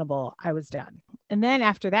her accountable, I was done. And then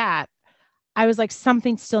after that, I was like,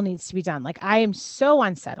 something still needs to be done. Like, I am so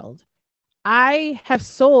unsettled. I have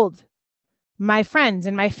sold my friends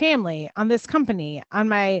and my family on this company, on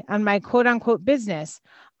my quote unquote business,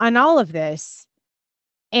 on all of this.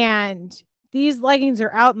 And these leggings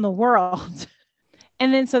are out in the world.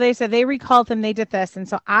 And then, so they said they recalled them, they did this. And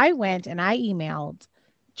so I went and I emailed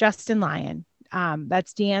Justin Lyon.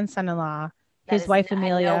 That's Deanne's son-in-law, his wife,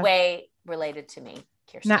 Amelia. No way related to me.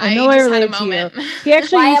 Now, I know I related to you. He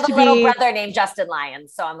actually used to be. I have a little brother named Justin Lyon,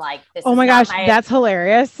 so I'm like, this. Oh my gosh, that's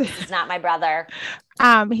hilarious. This is not my brother.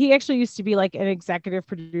 He actually used to be like an executive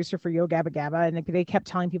producer for Yo Gabba Gabba, and they kept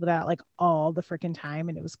telling people that like all the freaking time,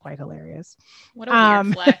 and it was quite hilarious. What a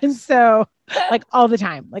weird flex. And so, like all the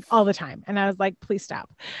time, and I was like, please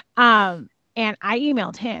stop. And I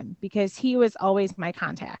emailed him because he was always my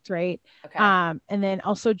contact, right? Okay. And then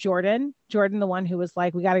also Jordan, the one who was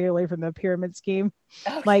like, we got to get away from the pyramid scheme.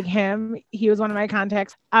 Okay. Like him, he was one of my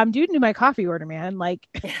contacts. Dude knew my coffee order, man. Like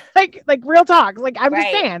real talk. Like, I'm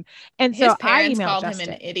just saying. And his so parents I emailed called Justin.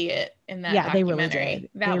 him an idiot in that documentary. They really did.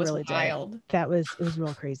 That was really wild. It was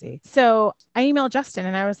real crazy. So I emailed Justin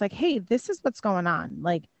and I was like, hey, this is what's going on.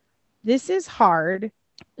 Like, this is hard.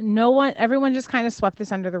 Everyone just kind of swept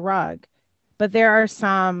this under the rug. But there are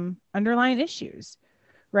some underlying issues,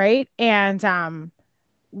 right? And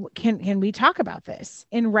can we talk about this?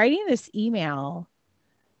 In writing this email,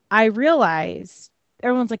 I realized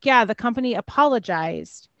everyone's like, yeah, the company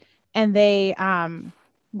apologized and they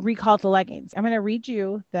recalled the leggings. I'm going to read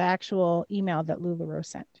you the actual email that LuLaRoe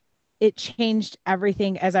sent. It changed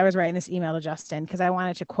everything as I was writing this email to Justin, because I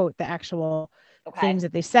wanted to quote the actual things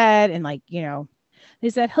that they said, and like, you know,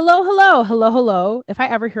 they said, hello. If I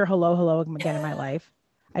ever hear hello again in my life,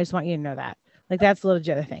 I just want you to know that. Like that's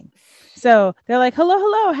legit a thing. So they're like,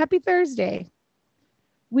 hello, happy Thursday.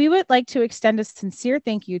 We would like to extend a sincere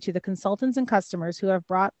thank you to the consultants and customers who have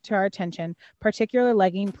brought to our attention particular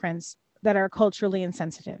legging prints that are culturally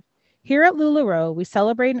insensitive. Here at LuLaRoe, we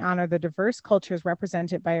celebrate and honor the diverse cultures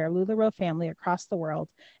represented by our LuLaRoe family across the world,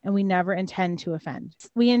 and we never intend to offend.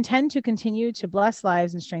 We intend to continue to bless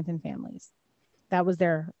lives and strengthen families. That was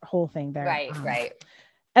their whole thing there. Right.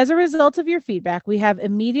 As a result of your feedback, we have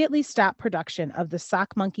immediately stopped production of the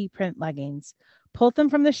Sock Monkey print leggings, pulled them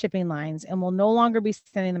from the shipping lines, and will no longer be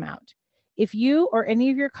sending them out. If you or any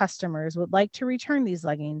of your customers would like to return these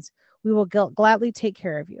leggings, we will gladly take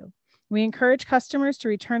care of you. We encourage customers to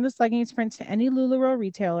return this leggings print to any LuLaRoe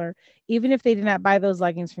retailer, even if they did not buy those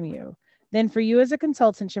leggings from you. Then for you as a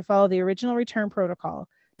consultant should follow the original return protocol.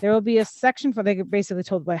 There will be a section for, they basically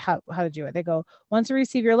told how to do it. They go, once we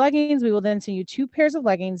receive your leggings, we will then send you 2 pairs of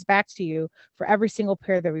leggings back to you for every single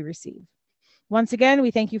pair that we receive. Once again,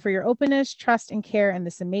 we thank you for your openness, trust, and care in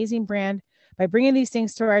this amazing brand by bringing these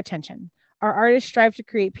things to our attention. Our artists strive to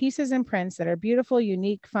create pieces and prints that are beautiful,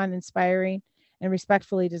 unique, fun, inspiring, and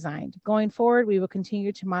respectfully designed. Going forward, we will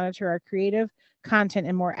continue to monitor our creative content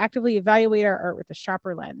and more actively evaluate our art with a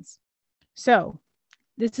sharper lens. So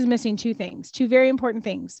this is missing 2 things, 2 very important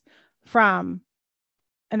things from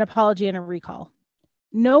an apology and a recall.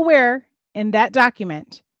 Nowhere in that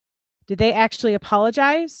document did they actually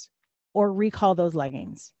apologize or recall those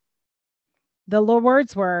leggings. The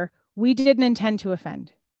words were, we didn't intend to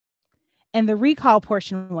offend. And the recall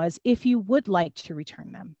portion was, if you would like to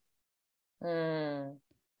return them.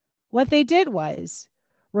 What they did was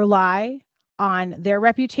rely on their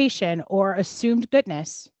reputation or assumed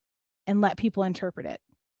goodness and let people interpret it.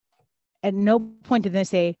 At no point did they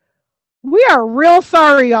say, we are real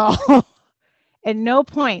sorry, y'all. At no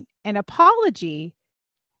point. An apology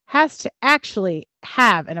has to actually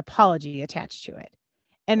have an apology attached to it.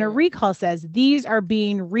 And a recall says these are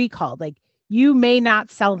being recalled. Like, you may not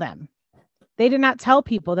sell them. They did not tell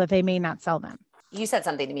people that they may not sell them. You said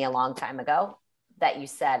something to me a long time ago that you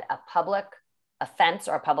said a public offense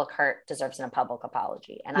or a public hurt deserves a public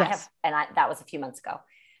apology. And Yes. that was a few months ago.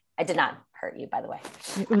 I did not hurt you, by the way.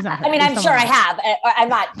 It was not. I mean, I'm sure I have. I'm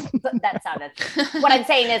not, that sounded, what I'm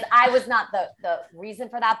saying is I was not the reason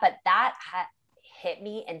for that, but that hit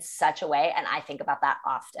me in such a way. And I think about that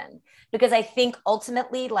often because I think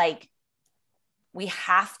ultimately, like, we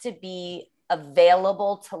have to be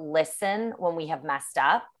available to listen when we have messed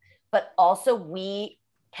up, but also we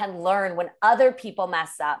can learn when other people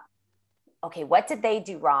mess up. Okay, what did they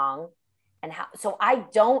do wrong? And how, so I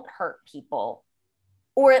don't hurt people,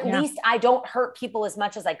 or at least I don't hurt people as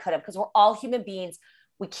much as I could have, because we're all human beings.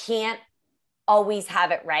 We can't always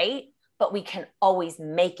have it right, but we can always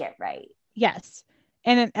make it right. Yes.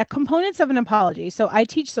 And a components of an apology. So I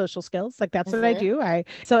teach social skills. Like that's what I do.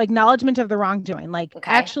 So acknowledgement of the wrongdoing, like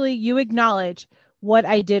actually you acknowledge what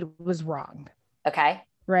I did was wrong. Okay.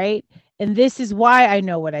 Right. And this is why I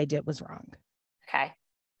know what I did was wrong. Okay.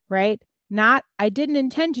 Right. Not, I didn't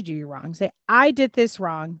intend to do you wrong. Say, I did this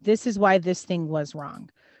wrong. This is why this thing was wrong.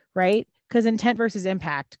 Right. Because intent versus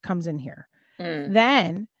impact comes in here.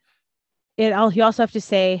 Then you also have to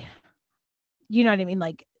say, you know what I mean?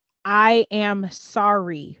 Like, I am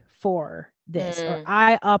sorry for this, or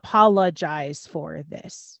I apologize for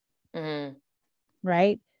this.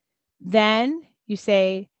 Right. Then you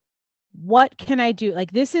say, what can I do?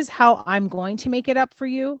 Like, this is how I'm going to make it up for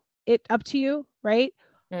you. Up to you. Right.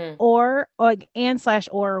 Or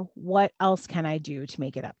what else can I do to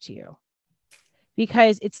make it up to you?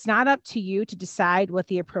 Because it's not up to you to decide what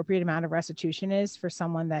the appropriate amount of restitution is for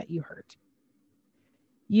someone that you hurt.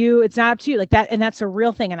 It's not up to you like that. And that's a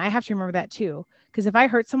real thing. And I have to remember that too. Because if I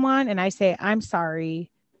hurt someone and I say, I'm sorry,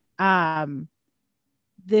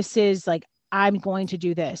 this is like, I'm going to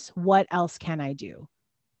do this. What else can I do?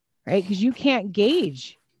 Right. Because you can't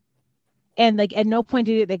gauge. And like, at no point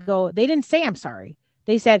did they didn't say, I'm sorry.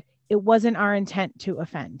 They said it wasn't our intent to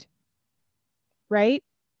offend. Right.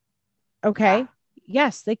 Okay. Yeah.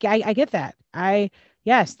 Yes. Like I get that. That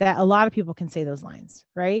a lot of people can say those lines,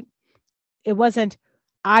 right? It wasn't,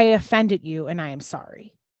 I offended you and I am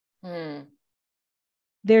sorry.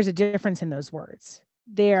 There's a difference in those words.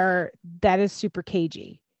 That is super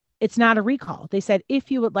cagey. It's not a recall. They said,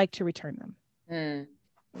 if you would like to return them.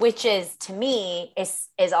 Which is, to me,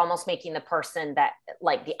 is almost making the person that,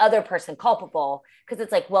 like, the other person culpable. Because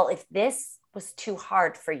it's like, well, if this was too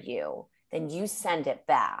hard for you, then you send it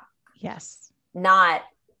back. Yes. Not,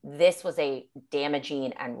 this was a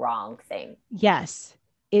damaging and wrong thing. Yes.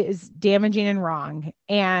 It is damaging and wrong.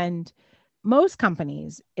 And most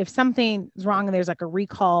companies, if something's wrong and there's like a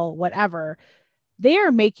recall, whatever, they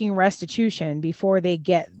are making restitution before they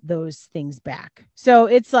get those things back. So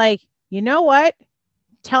it's like, you know what?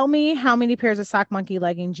 Tell me how many pairs of Sock Monkey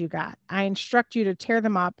leggings you got. I instruct you to tear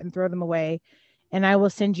them up and throw them away, and I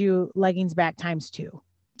will send you leggings back ×2.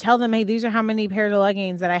 Tell them, hey, these are how many pairs of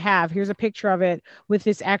leggings that I have. Here's a picture of it with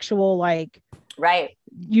this actual like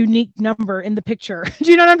unique number in the picture. Do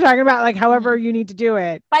you know what I'm talking about? Like, however you need to do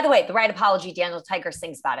it. By the way, the right apology, Daniel Tiger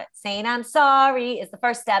sings about it. Saying I'm sorry is the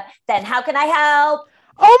first step. Then how can I help?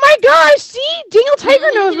 Oh my gosh. See, Daniel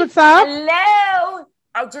Tiger knows what's up. Hello.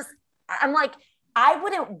 I'm like, I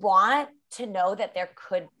wouldn't want to know that there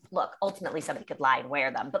could look, ultimately somebody could lie and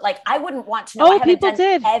wear them, but like, I wouldn't want to know I haven't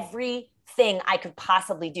done everything I could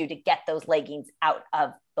possibly do to get those leggings out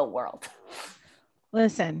of the world.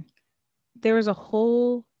 Listen, there was a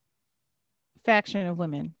whole faction of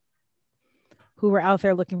women who were out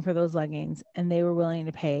there looking for those leggings, and they were willing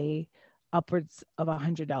to pay upwards of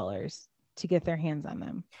 $100 to get their hands on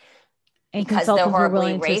them. And because they're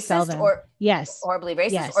horribly racist, horribly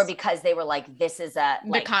racist, or because they were like, this is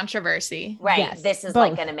the controversy, right? Yes, this is both.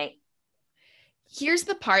 like going to make. Here's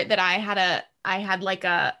the part that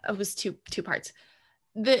it was two parts.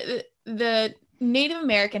 The Native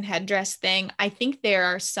American headdress thing. I think there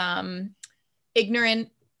are some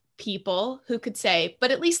ignorant people who could say,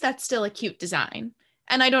 but at least that's still a cute design.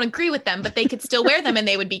 And I don't agree with them, but they could still wear them and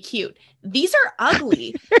they would be cute. These are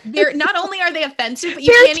ugly. They're not only are they offensive, but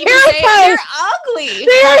you can't even say they're ugly.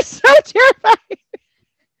 They are so terrifying.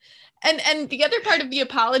 And the other part of the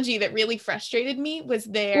apology that really frustrated me was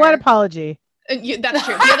what apology? That's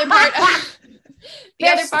true. The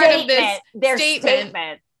other part of this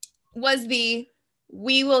statement was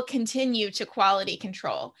we will continue to quality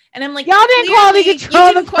control. And I'm like, y'all didn't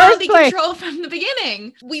quality control from the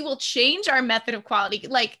beginning. We will change our method of quality.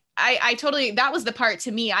 Like I totally, that was the part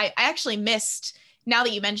to me. I actually missed, now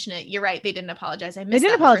that you mention it, you're right. They didn't apologize. I missed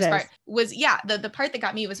that. The first part was, the part that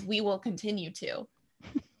got me was we will continue to.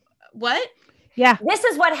 What? Yeah. This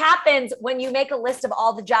is what happens when you make a list of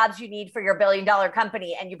all the jobs you need for your $1 billion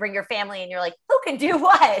company and you bring your family and you're like, who can do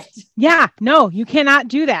what? Yeah, no, you cannot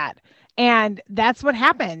do that. And that's what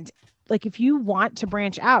happened. Like, if you want to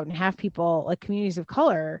branch out and have people like communities of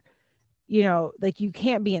color, you know, like you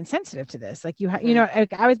can't be insensitive to this. Like you know,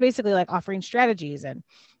 I was basically like offering strategies and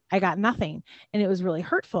I got nothing. And it was really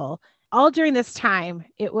hurtful. All during this time,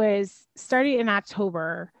 it was starting in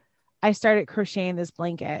October, I started crocheting this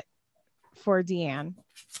blanket for Deanne,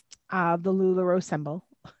 the LuLaRoe symbol.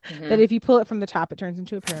 Mm-hmm. That if you pull it from the top, it turns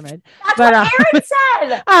into a pyramid. That's what Erin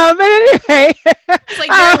said. But anyway, it's like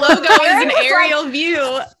their logo is an aerial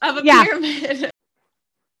view of a pyramid.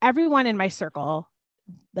 Everyone in my circle,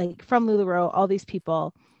 like from LuLaRoe, all these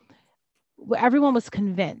people, everyone was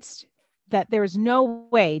convinced that there was no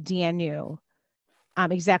way Deanne knew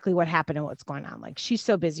exactly what happened and what's going on. Like, she's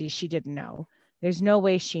so busy, she didn't know. There's no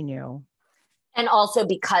way she knew. And also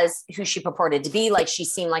because who she purported to be, like she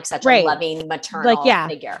seemed like such a loving maternal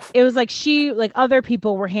figure. It was like other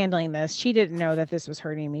people were handling this. She didn't know that this was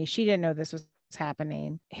hurting me. She didn't know this was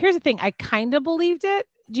happening. Here's the thing. I kind of believed it.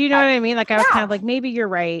 Do you know what I mean? Like I was kind of like, maybe you're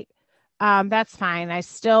right. That's fine. I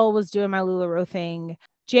still was doing my LuLaRoe thing.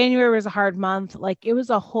 January was a hard month. Like it was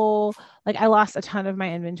a whole, like I lost a ton of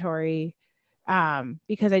my inventory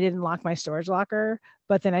because I didn't lock my storage locker,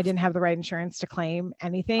 but then I didn't have the right insurance to claim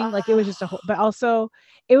anything. Like it was just but also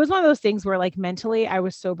it was one of those things where like mentally I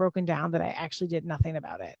was so broken down that I actually did nothing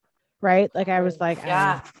about it. Right. Like I was like,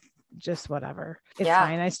 just whatever. It's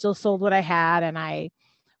fine. I still sold what I had. And I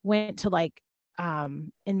went to like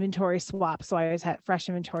inventory swap. So I always had fresh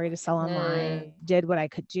inventory to sell online, did what I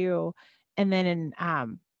could do. And then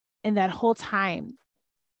in that whole time,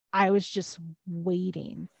 I was just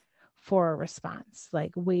waiting for a response,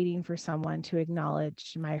 like waiting for someone to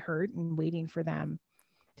acknowledge my hurt and waiting for them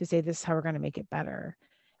to say, this is how we're going to make it better.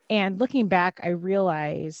 And looking back, I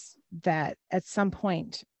realized that at some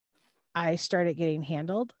point I started getting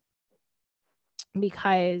handled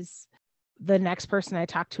because the next person I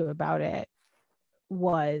talked to about it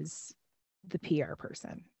was the PR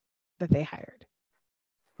person that they hired.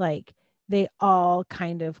 Like they all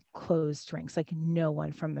kind of closed ranks. Like no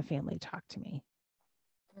one from the family talked to me.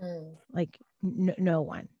 Like no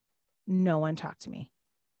one talked to me.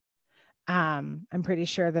 I'm pretty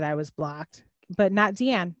sure that I was blocked, but not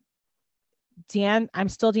Deanne. I'm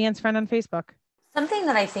still Deanne's friend on Facebook. Something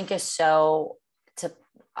that I think is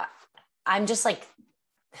I'm just like,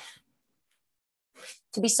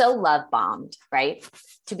 to be so love bombed, right?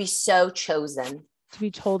 To be so chosen. To be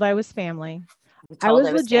told I was family. I was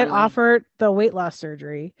legit offered the weight loss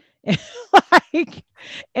surgery like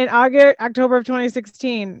in October of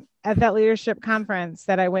 2016 at that leadership conference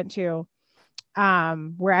that I went to.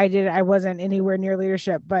 where I wasn't anywhere near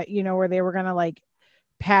leadership, but where they were gonna like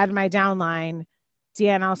pad my downline.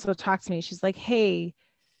 Deanne also talked to me. She's like, hey,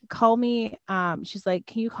 call me. She's like,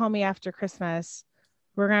 can you call me after Christmas?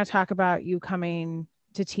 We're gonna talk about you coming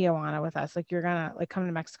to Tijuana with us. Like, you're gonna like come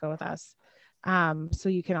to Mexico with us. So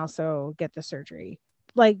you can also get the surgery.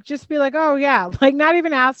 Like, just be like, oh yeah, like not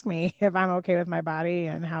even ask me if I'm okay with my body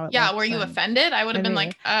and how it looks. Were you offended? I would have been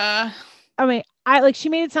like, I mean, she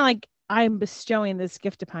made it sound like I'm bestowing this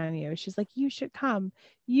gift upon you. She's like, you should come.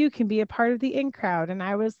 You can be a part of the in crowd. And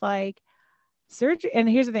I was like, surgery. And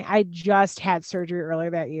here's the thing. I just had surgery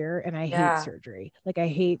earlier that year and I hate surgery. Like, I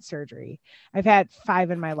hate surgery. I've had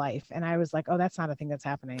 5 in my life. And I was like, oh, that's not a thing that's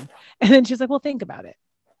happening. And then she's like, well, think about it.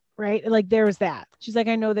 Right. Like, there was that. She's like,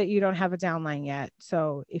 I know that you don't have a downline yet.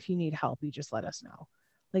 So if you need help, you just let us know.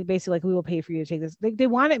 Like, basically, like, we will pay for you to take this. They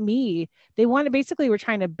basically were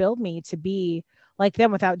trying to build me to be like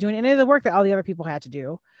them without doing any of the work that all the other people had to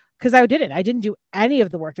do. Because I didn't do any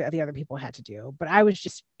of the work that the other people had to do, but I was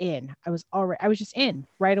just in. I was just in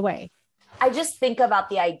right away. I just think about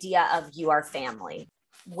the idea of you are family.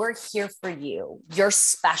 We're here for you. You're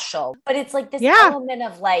special. But it's like this element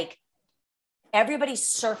of like, everybody's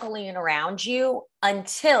circling around you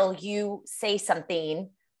until you say something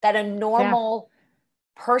that a normal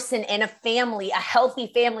person in a family, a healthy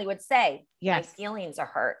family would say, my feelings are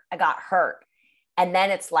hurt. I got hurt. And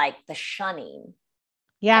then it's like the shunning.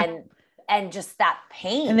 Yeah. And just that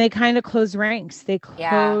pain. And they kind of closed ranks.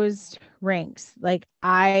 Ranks. Like,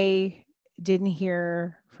 I didn't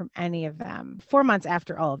hear from any of them. 4 months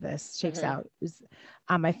after all of this shakes out,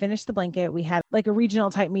 I finished the blanket. We had like a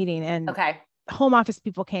regional type meeting and home office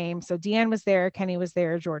people came. So Deanne was there, Kenny was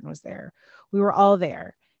there, Jordan was there. We were all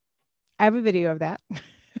there. I have a video of that.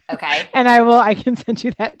 Okay. And I can send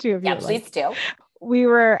you that too. If you please do. We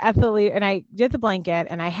were at the lead and I did the blanket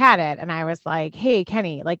and I had it and I was like, hey,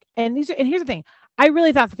 Kenny, like, and here's the thing. I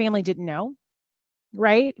really thought the family didn't know.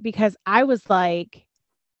 Right. Because I was like,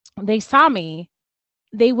 they saw me,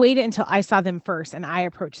 they waited until I saw them first and I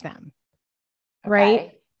approached them. Okay.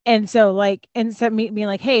 Right. And so like, instead of me being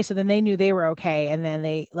like, hey, so then they knew they were okay. And then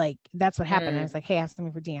they like, that's what happened. I was like, hey, ask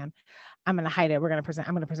something for Dan. I'm going to hide it. I'm going to present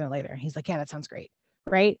it later. He's like, yeah, that sounds great.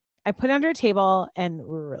 Right. I put it under a table and we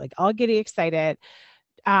were like all giddy excited.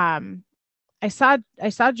 I saw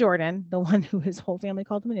Jordan, the one who his whole family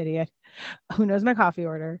called him an idiot, who knows my coffee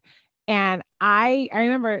order. And I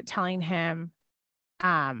remember telling him,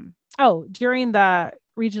 during the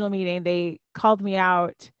regional meeting, they called me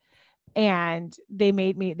out and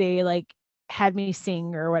they like had me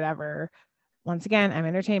sing or whatever. Once again, I'm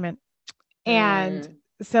entertainment. And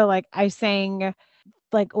so like I sang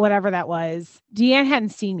like whatever that was. Deanne hadn't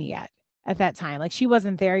seen me yet at that time. Like, she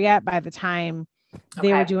wasn't there yet by the time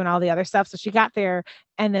they were doing all the other stuff. So she got there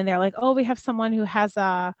and then they're like, oh, we have someone who has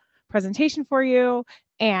a presentation for you.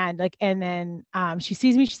 And like, and then she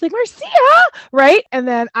sees me, she's like, Marcia, right? And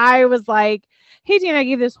then I was like, hey, Deanne, I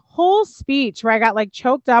gave this whole speech where I got like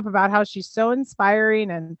choked up about how she's so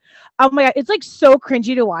inspiring. And oh my God, it's like so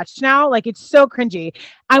cringy to watch now. Like, it's so cringy.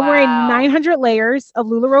 I'm wearing 900 layers of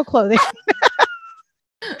LuLaRoe clothing.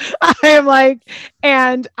 I am like,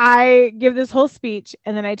 and I give this whole speech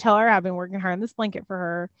and then I tell her I've been working hard on this blanket for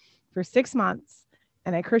her for 6 months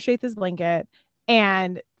and I crochet this blanket.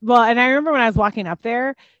 And I remember when I was walking up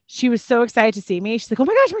there, she was so excited to see me. She's like, oh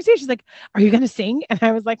my gosh, Marcia. She's like, are you going to sing? And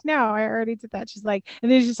I was like, no, I already did that. She's like,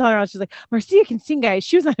 and then she's telling her else, she's like, Marcia can sing, guys.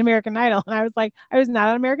 She was on American Idol. And I was like, I was not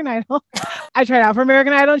on American Idol. I tried out for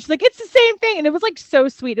American Idol. And she's like, it's the same thing. And it was like so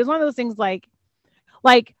sweet. It was one of those things like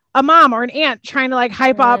a mom or an aunt trying to like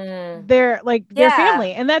hype up their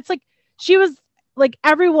family. And that's like, she was like,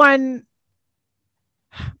 everyone,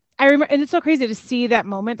 I remember, and it's so crazy to see that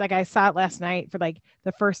moment. Like, I saw it last night for like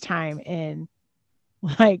the first time in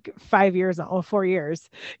like 5 years or 4 years,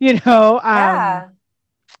 And I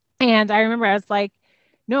remember I was like,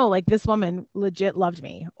 no, like, this woman legit loved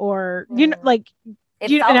me, or, like,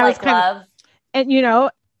 it felt like love. And,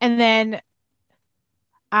 and then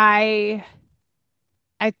I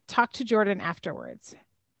talked to Jordan afterwards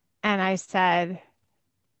and I said,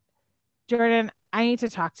 Jordan, I need to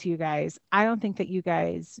talk to you guys. I don't think that you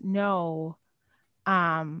guys know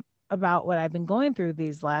about what I've been going through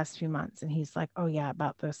these last few months. And he's like, oh yeah,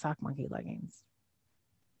 about those sock monkey leggings.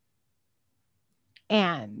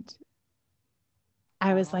 And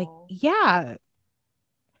I was like, yeah.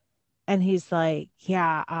 And he's like,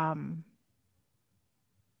 yeah,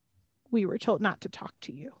 we were told not to talk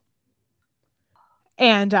to you.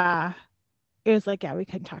 And it was like, yeah, we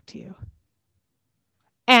couldn't talk to you.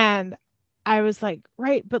 And I was like,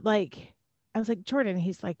 right. But like, I was like, Jordan,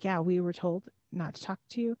 he's like, yeah, we were told not to talk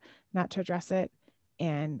to you, not to address it.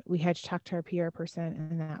 And we had to talk to our PR person,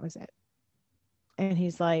 and that was it. And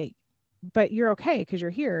he's like, but you're okay because you're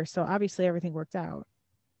here. So obviously everything worked out.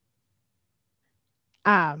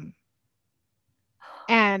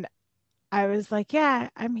 And I was like, yeah,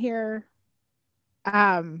 I'm here.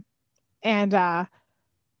 And so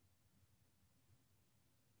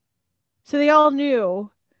they all knew.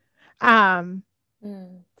 No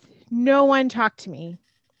one talked to me.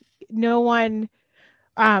 No one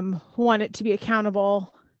wanted to be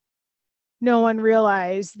accountable. No one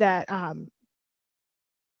realized that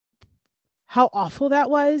how awful that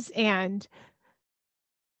was. And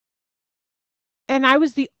I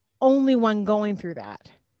was the only one going through that.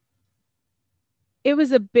 It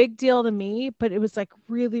was a big deal to me, but it was like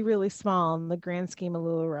really, really small in the grand scheme of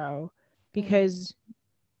LuLaRoe because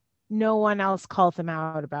no one else called them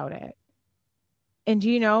out about it. And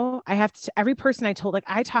do you know, I have to, every person I told, like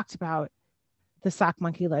I talked about the sock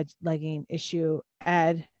monkey legging issue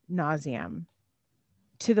ad nauseum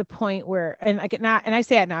to the point where, and I get not, and I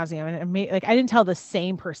say ad nauseum, and like I didn't tell the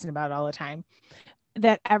same person about it all the time,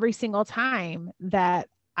 that every single time that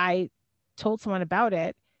I told someone about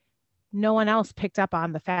it, no one else picked up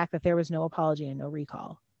on the fact that there was no apology and no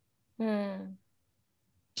recall.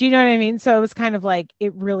 Do you know what I mean? So it was kind of like,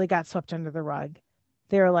 it really got swept under the rug.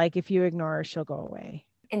 They're like, if you ignore her, she'll go away.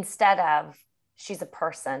 Instead of, she's a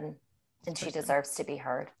person and she deserves to be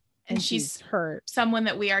heard. And she's hurt. Someone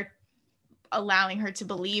that we are allowing her to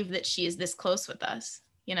believe that she is this close with us,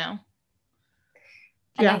 you know?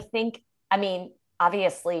 And I think, I mean,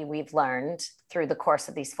 obviously we've learned through the course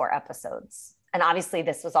of these 4 episodes, and obviously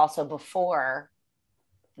this was also before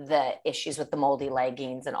the issues with the moldy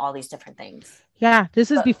leggings and all these different things. Yeah, this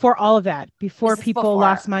is before all of that, before people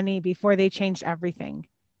lost money, before they changed everything.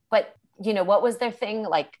 But you know, what was their thing?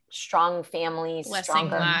 Like strong families, blessing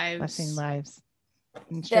lives,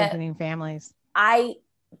 and strengthening families. I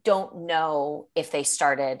don't know if they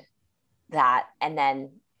started that and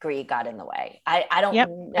then greed got in the way. I don't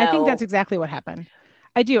know. I think that's exactly what happened.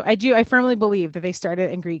 I do. I firmly believe that they started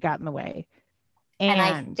and greed got in the way. And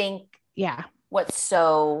I think, what's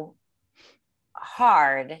so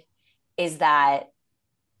hard is that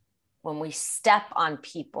when we step on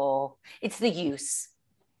people, it's the use.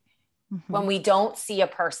 When we don't see a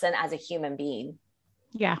person as a human being.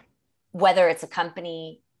 Yeah. Whether it's a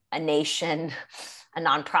company, a nation, a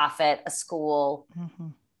nonprofit, a school,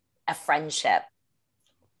 a friendship.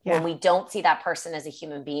 Yeah. When we don't see that person as a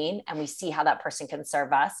human being and we see how that person can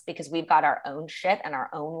serve us because we've got our own shit and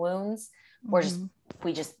our own wounds,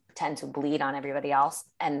 we just tend to bleed on everybody else.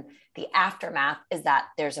 And the aftermath is that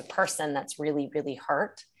there's a person that's really, really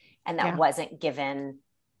hurt and that wasn't given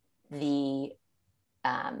the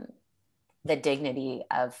dignity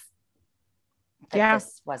of that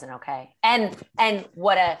this wasn't okay. And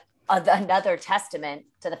what another testament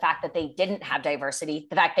to the fact that they didn't have diversity,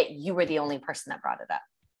 the fact that you were the only person that brought it up.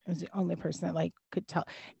 I was the only person that like could tell.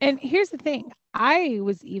 And here's the thing. I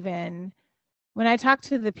was even, when I talked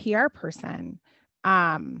to the PR person,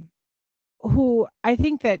 who I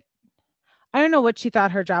think that, I don't know what she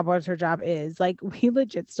thought her job was, her job is. Like, we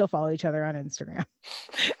legit still follow each other on Instagram.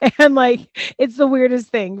 And like, it's the weirdest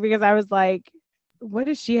thing because I was like, what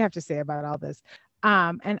does she have to say about all this?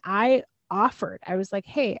 And I was like,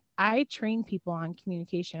 hey, I train people on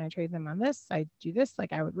communication. I train them on this. I do this.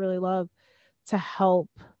 Like, I would really love to help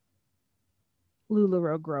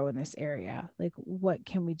LuLaRoe grow in this area. Like, what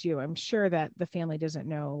can we do? I'm sure that the family doesn't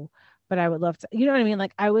know, but I would love to, you know what I mean?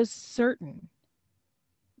 Like, I was certain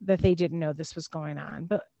that they didn't know this was going on.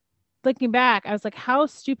 But looking back, I was like, how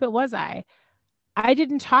stupid was I? I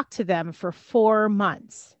didn't talk to them for 4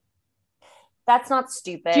 months. That's not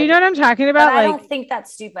stupid. Do you know what I'm talking about? But I don't think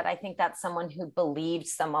that's stupid. I think that's someone who believed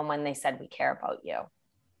someone when they said, we care about you.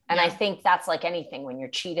 And I think that's like anything when you're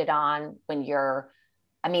cheated on,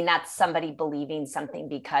 that's somebody believing something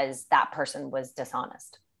because that person was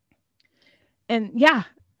dishonest. And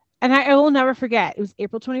and I will never forget, it was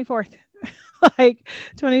April 24th, like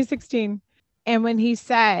 2016. And when he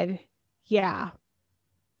said,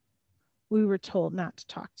 we were told not to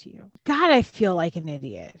talk to you. God, I feel like an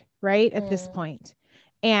idiot, right? At this point.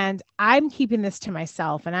 And I'm keeping this to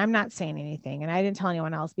myself and I'm not saying anything. And I didn't tell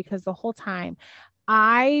anyone else because the whole time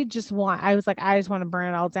I just want to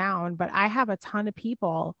burn it all down. But I have a ton of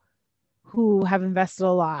people who have invested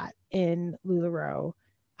a lot in LuLaRoe,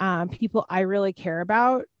 people I really care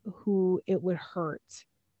about, who it would hurt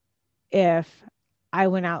if I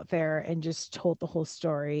went out there and just told the whole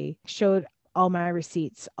story, showed all my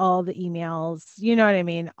receipts, all the emails, you know what I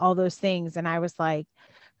mean? All those things. And I was like,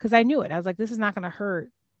 because I knew it. I was like, this is not going to hurt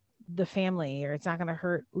the family, or it's not going to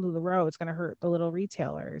hurt LuLaRoe. It's going to hurt the little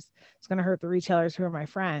retailers. It's going to hurt the retailers who are my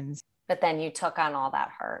friends. But then you took on all that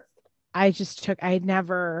hurt. I had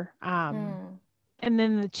never, and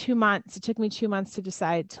then it took me 2 months to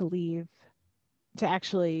decide to leave, to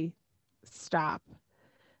actually stop.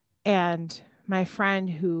 And my friend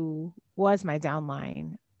who was my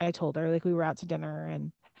downline, I told her, like, we were out to dinner,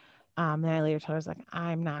 and then I later told her, I was like,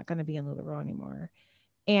 I'm not going to be in LuLaRoe anymore.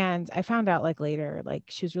 And I found out like later, like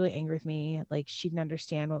she was really angry with me. Like she didn't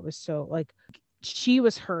understand what was so, like, she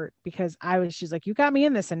was hurt because she's like, you got me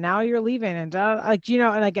in this and now you're leaving. And like, you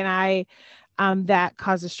know, and like, and I, that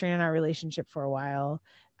caused a strain in our relationship for a while.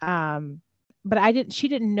 But she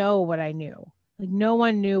didn't know what I knew. Like no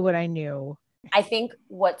one knew what I knew. I think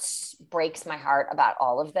what breaks my heart about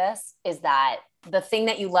all of this is that the thing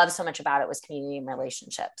that you love so much about it was community and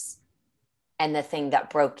relationships. And the thing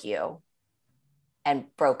that broke you and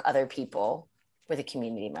broke other people were the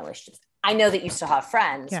community and relationships. I know that you still have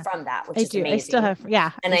friends from that, which is amazing. I still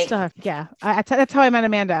have, that's how I met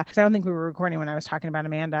Amanda. Because I don't think we were recording when I was talking about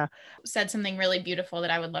Amanda. Said something really beautiful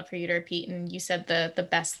that I would love for you to repeat. And you said the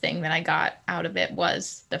best thing that I got out of it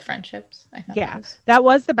was the friendships. I thought that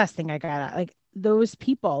was the best thing I got out. Like those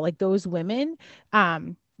people, like those women.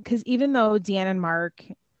 Because even though Deanna and Mark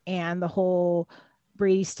and the whole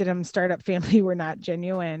Brady Stidham startup family were not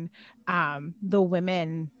genuine, the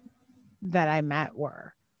women that I met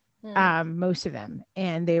were. Most of them,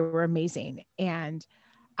 and they were amazing. And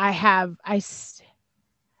they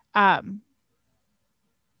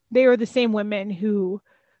were the same women who,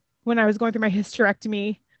 when I was going through my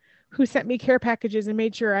hysterectomy, who sent me care packages and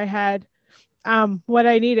made sure I had what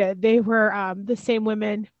I needed. They were the same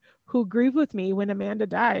women who grieved with me when Amanda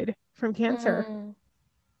died from cancer.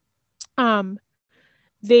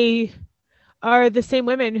 They are the same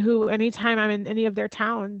women who, anytime I'm in any of their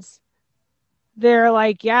towns, they're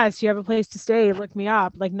like, yes, you have a place to stay. Look me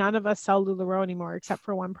up. Like none of us sell LuLaRoe anymore, except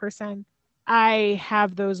for one person. I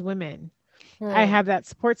have those women. I have that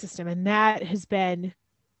support system. And that has been,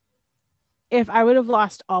 if I would have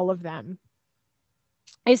lost all of them,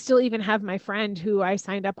 I still even have my friend who I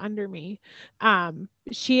signed up under me.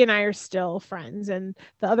 She and I are still friends. And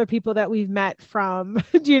the other people that we've met from,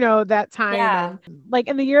 that time. Yeah. Like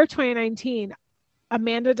in the year of 2019,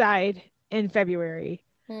 Amanda died in February.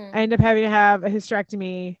 I ended up having to have a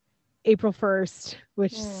hysterectomy April 1st,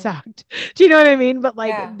 which sucked. Do you know what I mean? But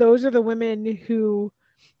like, those are the women who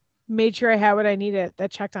made sure I had what I needed, that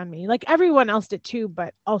checked on me. Like everyone else did too,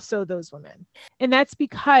 but also those women. And that's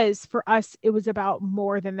because for us, it was about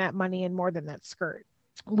more than that money and more than that skirt.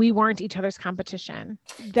 We weren't each other's competition.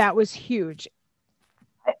 That was huge.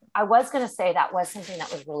 I was going to say that was something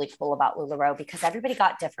that was really cool about LuLaRoe, because everybody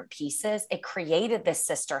got different pieces. It created this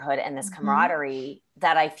sisterhood and this camaraderie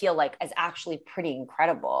that I feel like is actually pretty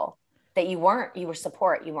incredible, that you were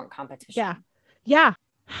support, you weren't competition. Yeah.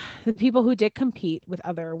 The people who did compete with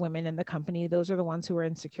other women in the company, those are the ones who were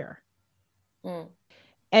insecure. And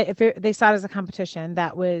if they saw it as a competition,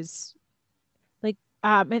 that was like,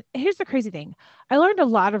 and here's the crazy thing. I learned a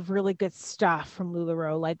lot of really good stuff from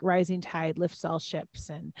LuLaRoe, like rising tide lifts all ships.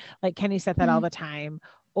 And like Kenny said that all the time.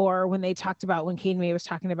 Or when they talked about, when Kate May was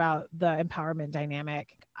talking about the empowerment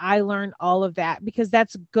dynamic, I learned all of that because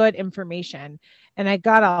that's good information. And I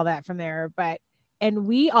got all that from there, and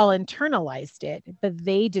we all internalized it, but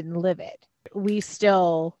they didn't live it. We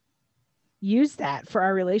still use that for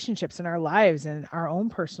our relationships and our lives and our own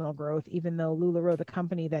personal growth, even though LuLaRoe, the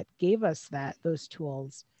company that gave us those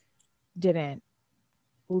tools, didn't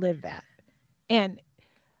live that. And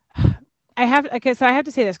I have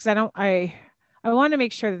to say this because I want to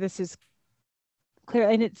make sure that this is clear.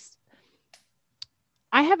 And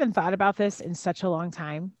I haven't thought about this in such a long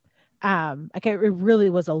time. It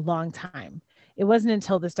really was a long time. It wasn't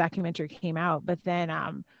until this documentary came out, but then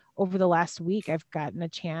over the last week, I've gotten a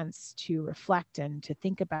chance to reflect and to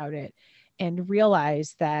think about it and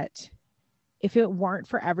realize that if it weren't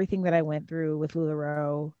for everything that I went through with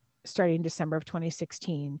LuLaRoe, starting December of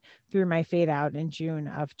 2016 through my fade out in June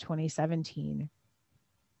of 2017,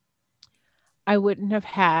 I wouldn't have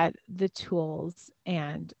had the tools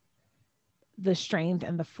and the strength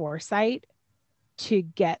and the foresight to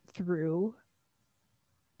get through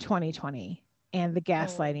 2020 and the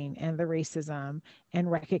gaslighting and the racism and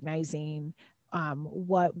recognizing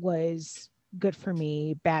what was good for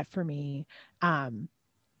me, bad for me.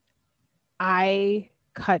 I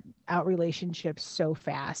cut out relationships so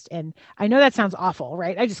fast. And I know that sounds awful,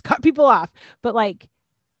 right? I just cut people off, but like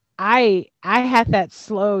I had that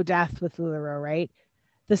slow death with LuLaRoe, right?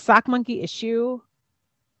 The sock monkey issue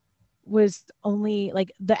was only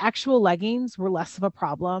like the actual leggings were less of a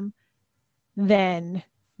problem than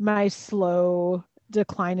my slow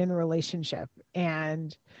decline in relationship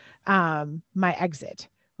and my exit,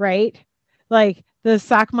 right? Like the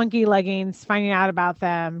sock monkey leggings, finding out about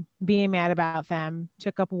them, being mad about them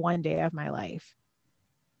took up one day of my life.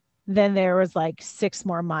 Then there was like 6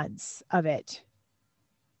 more months of it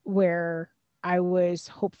where I was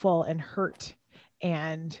hopeful and hurt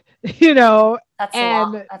and,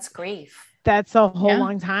 That's grief. that's a whole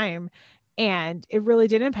long time. And it really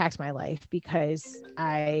did impact my life because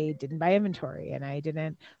I didn't buy inventory and I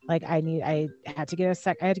didn't I had to get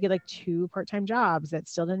I had to get like 2 part-time jobs that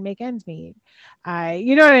still didn't make ends meet.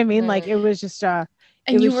 You know what I mean? Like it was just and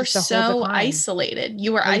you were so isolated.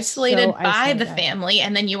 You were isolated by the family,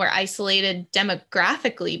 and then you were isolated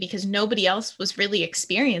demographically because nobody else was really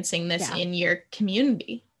experiencing this in your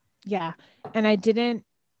community. Yeah. And I didn't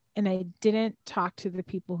talk to the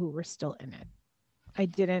people who were still in it.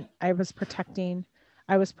 I was protecting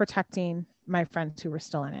my friends who were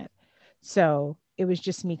still in it. So it was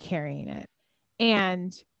just me carrying it.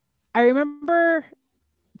 And I remember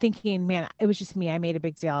thinking, man, it was just me. I made a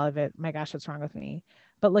big deal of it. My gosh, what's wrong with me?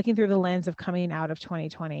 But looking through the lens of coming out of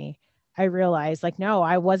 2020, I realized like, no,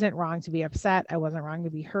 I wasn't wrong to be upset. I wasn't wrong to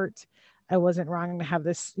be hurt. I wasn't wrong to have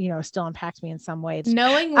this, still impact me in some ways.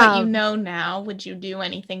 Knowing what you know now, would you do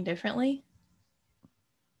anything differently?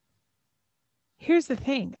 Here's the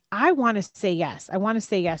thing. I want to say yes. I want to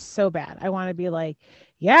say yes so bad. I want to be like,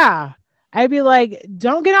 yeah. I'd be like,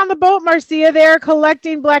 don't get on the boat, Marcia. They're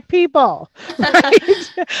collecting Black people. Right?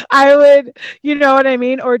 I would, you know what I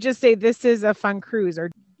mean? Or just say, this is a fun cruise, or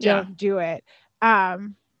don't do it. But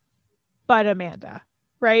Amanda,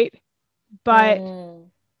 right? But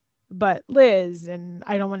Liz, and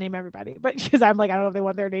I don't want to name everybody, but because I'm like, I don't know if they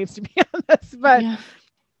want their names to be on this,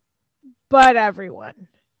 but everyone,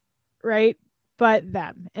 right? But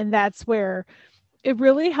them. And that's where it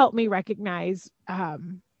really helped me recognize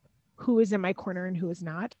who is in my corner and who is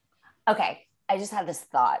not. Okay. I just had this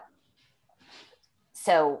thought.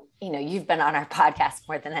 So, you've been on our podcast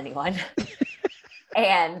more than anyone.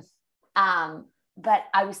 And, but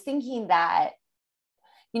I was thinking that,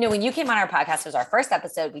 when you came on our podcast, it was our first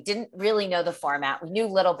episode. We didn't really know the format. We knew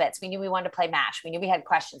little bits. We knew we wanted to play match. We knew we had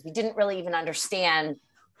questions. We didn't really even understand,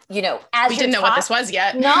 as we didn't know what this was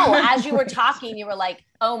yet. No, as you were talking, you were like,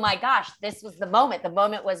 oh my gosh, this was the moment. The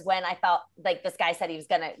moment was when I felt like this guy said he was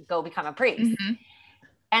going to go become a priest. Mm-hmm.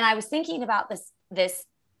 And I was thinking about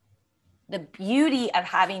the beauty of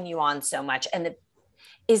having you on so much. And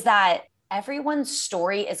is that everyone's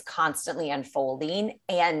story is constantly unfolding.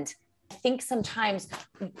 And I think sometimes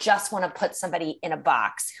we just want to put somebody in a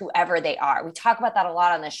box, whoever they are. We talk about that a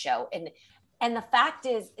lot on this show. And the fact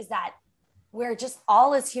is that we're just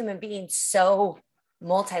all as human beings so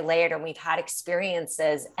multi-layered, and we've had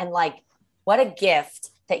experiences, and like, what a gift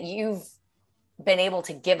that you've been able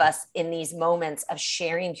to give us in these moments of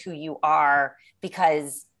sharing who you are,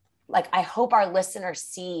 because like, I hope our listeners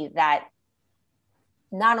see that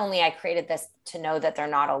not only I created this to know that they're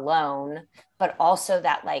not alone, but also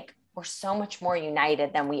that like, we're so much more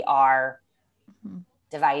united than we are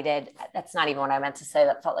divided. That's not even what I meant to say.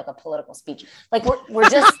 That felt like a political speech. Like we're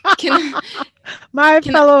just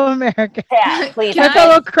fellow Americans. Yeah, please. My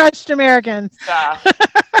fellow crushed Americans.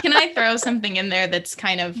 Can I throw something in there that's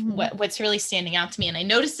kind of what's really standing out to me? And I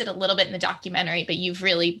noticed it a little bit in the documentary, but you've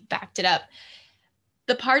really backed it up.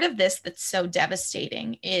 The part of this that's so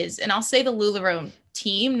devastating is, and I'll say the LuLaRoe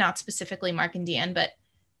team, not specifically Mark and Deanne, but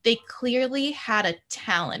they clearly had a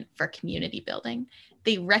talent for community building.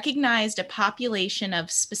 They recognized a population of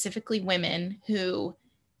specifically women who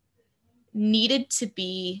needed to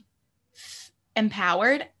be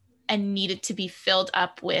empowered and needed to be filled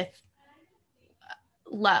up with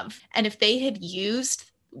love. And if they had used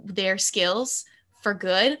their skills for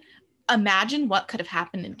good, imagine what could have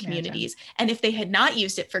happened in communities. And if they had not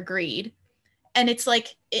used it for greed, and it's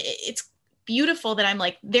like, it's beautiful that I'm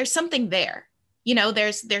like, there's something there,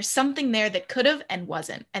 there's something there that could have and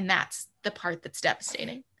wasn't. And that's the part that's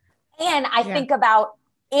devastating. And I think about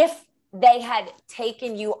if they had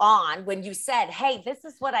taken you on when you said, hey, this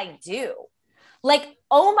is what I do. Like,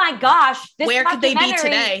 oh my gosh, this where could they be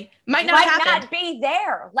today? Might not be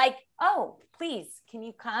there. Like, oh, please, can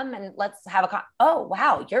you come and let's have oh,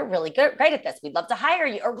 wow, you're really great at this. We'd love to hire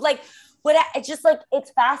you. Or like, it's just like, it's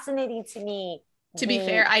fascinating to me. To be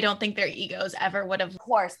fair, I don't think their egos ever would have. Of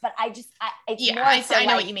course, but I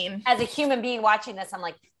know what you mean. As a human being watching this, I'm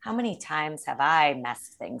like, how many times have I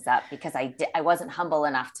messed things up because I wasn't humble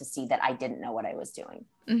enough to see that I didn't know what I was doing,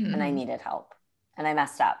 and I needed help, and I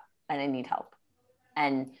messed up, and I need help,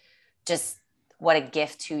 and just what a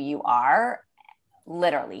gift who you are.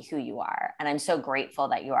 literally who you are. And I'm so grateful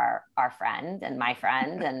that you are our friend and my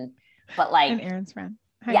friend. But like, and Erin's friend.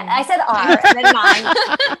 Hi, yeah, Erin. I said our and then mine.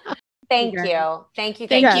 Thank you. Thank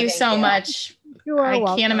you so much. You are I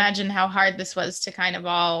welcome. can't imagine how hard this was to kind of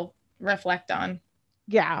all reflect on.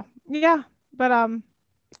 Yeah. But I'm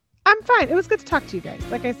fine. It was good to talk to you guys.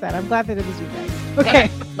 Like I said, I'm glad that it was you guys. Okay.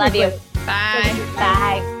 Love you. Bye.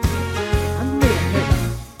 Bye. I'm moving.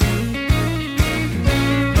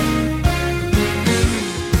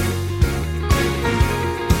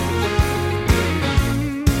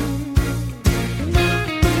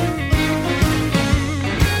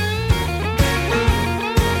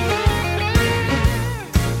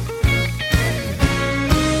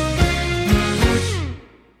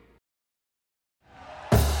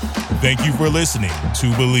 Thank you for listening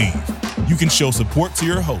to Believe. You can show support to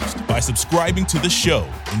your host by subscribing to the show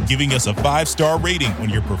and giving us a 5-star rating on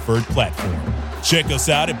your preferred platform. Check us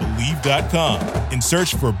out at Believe.com and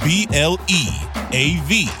search for BLEAV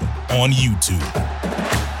on YouTube.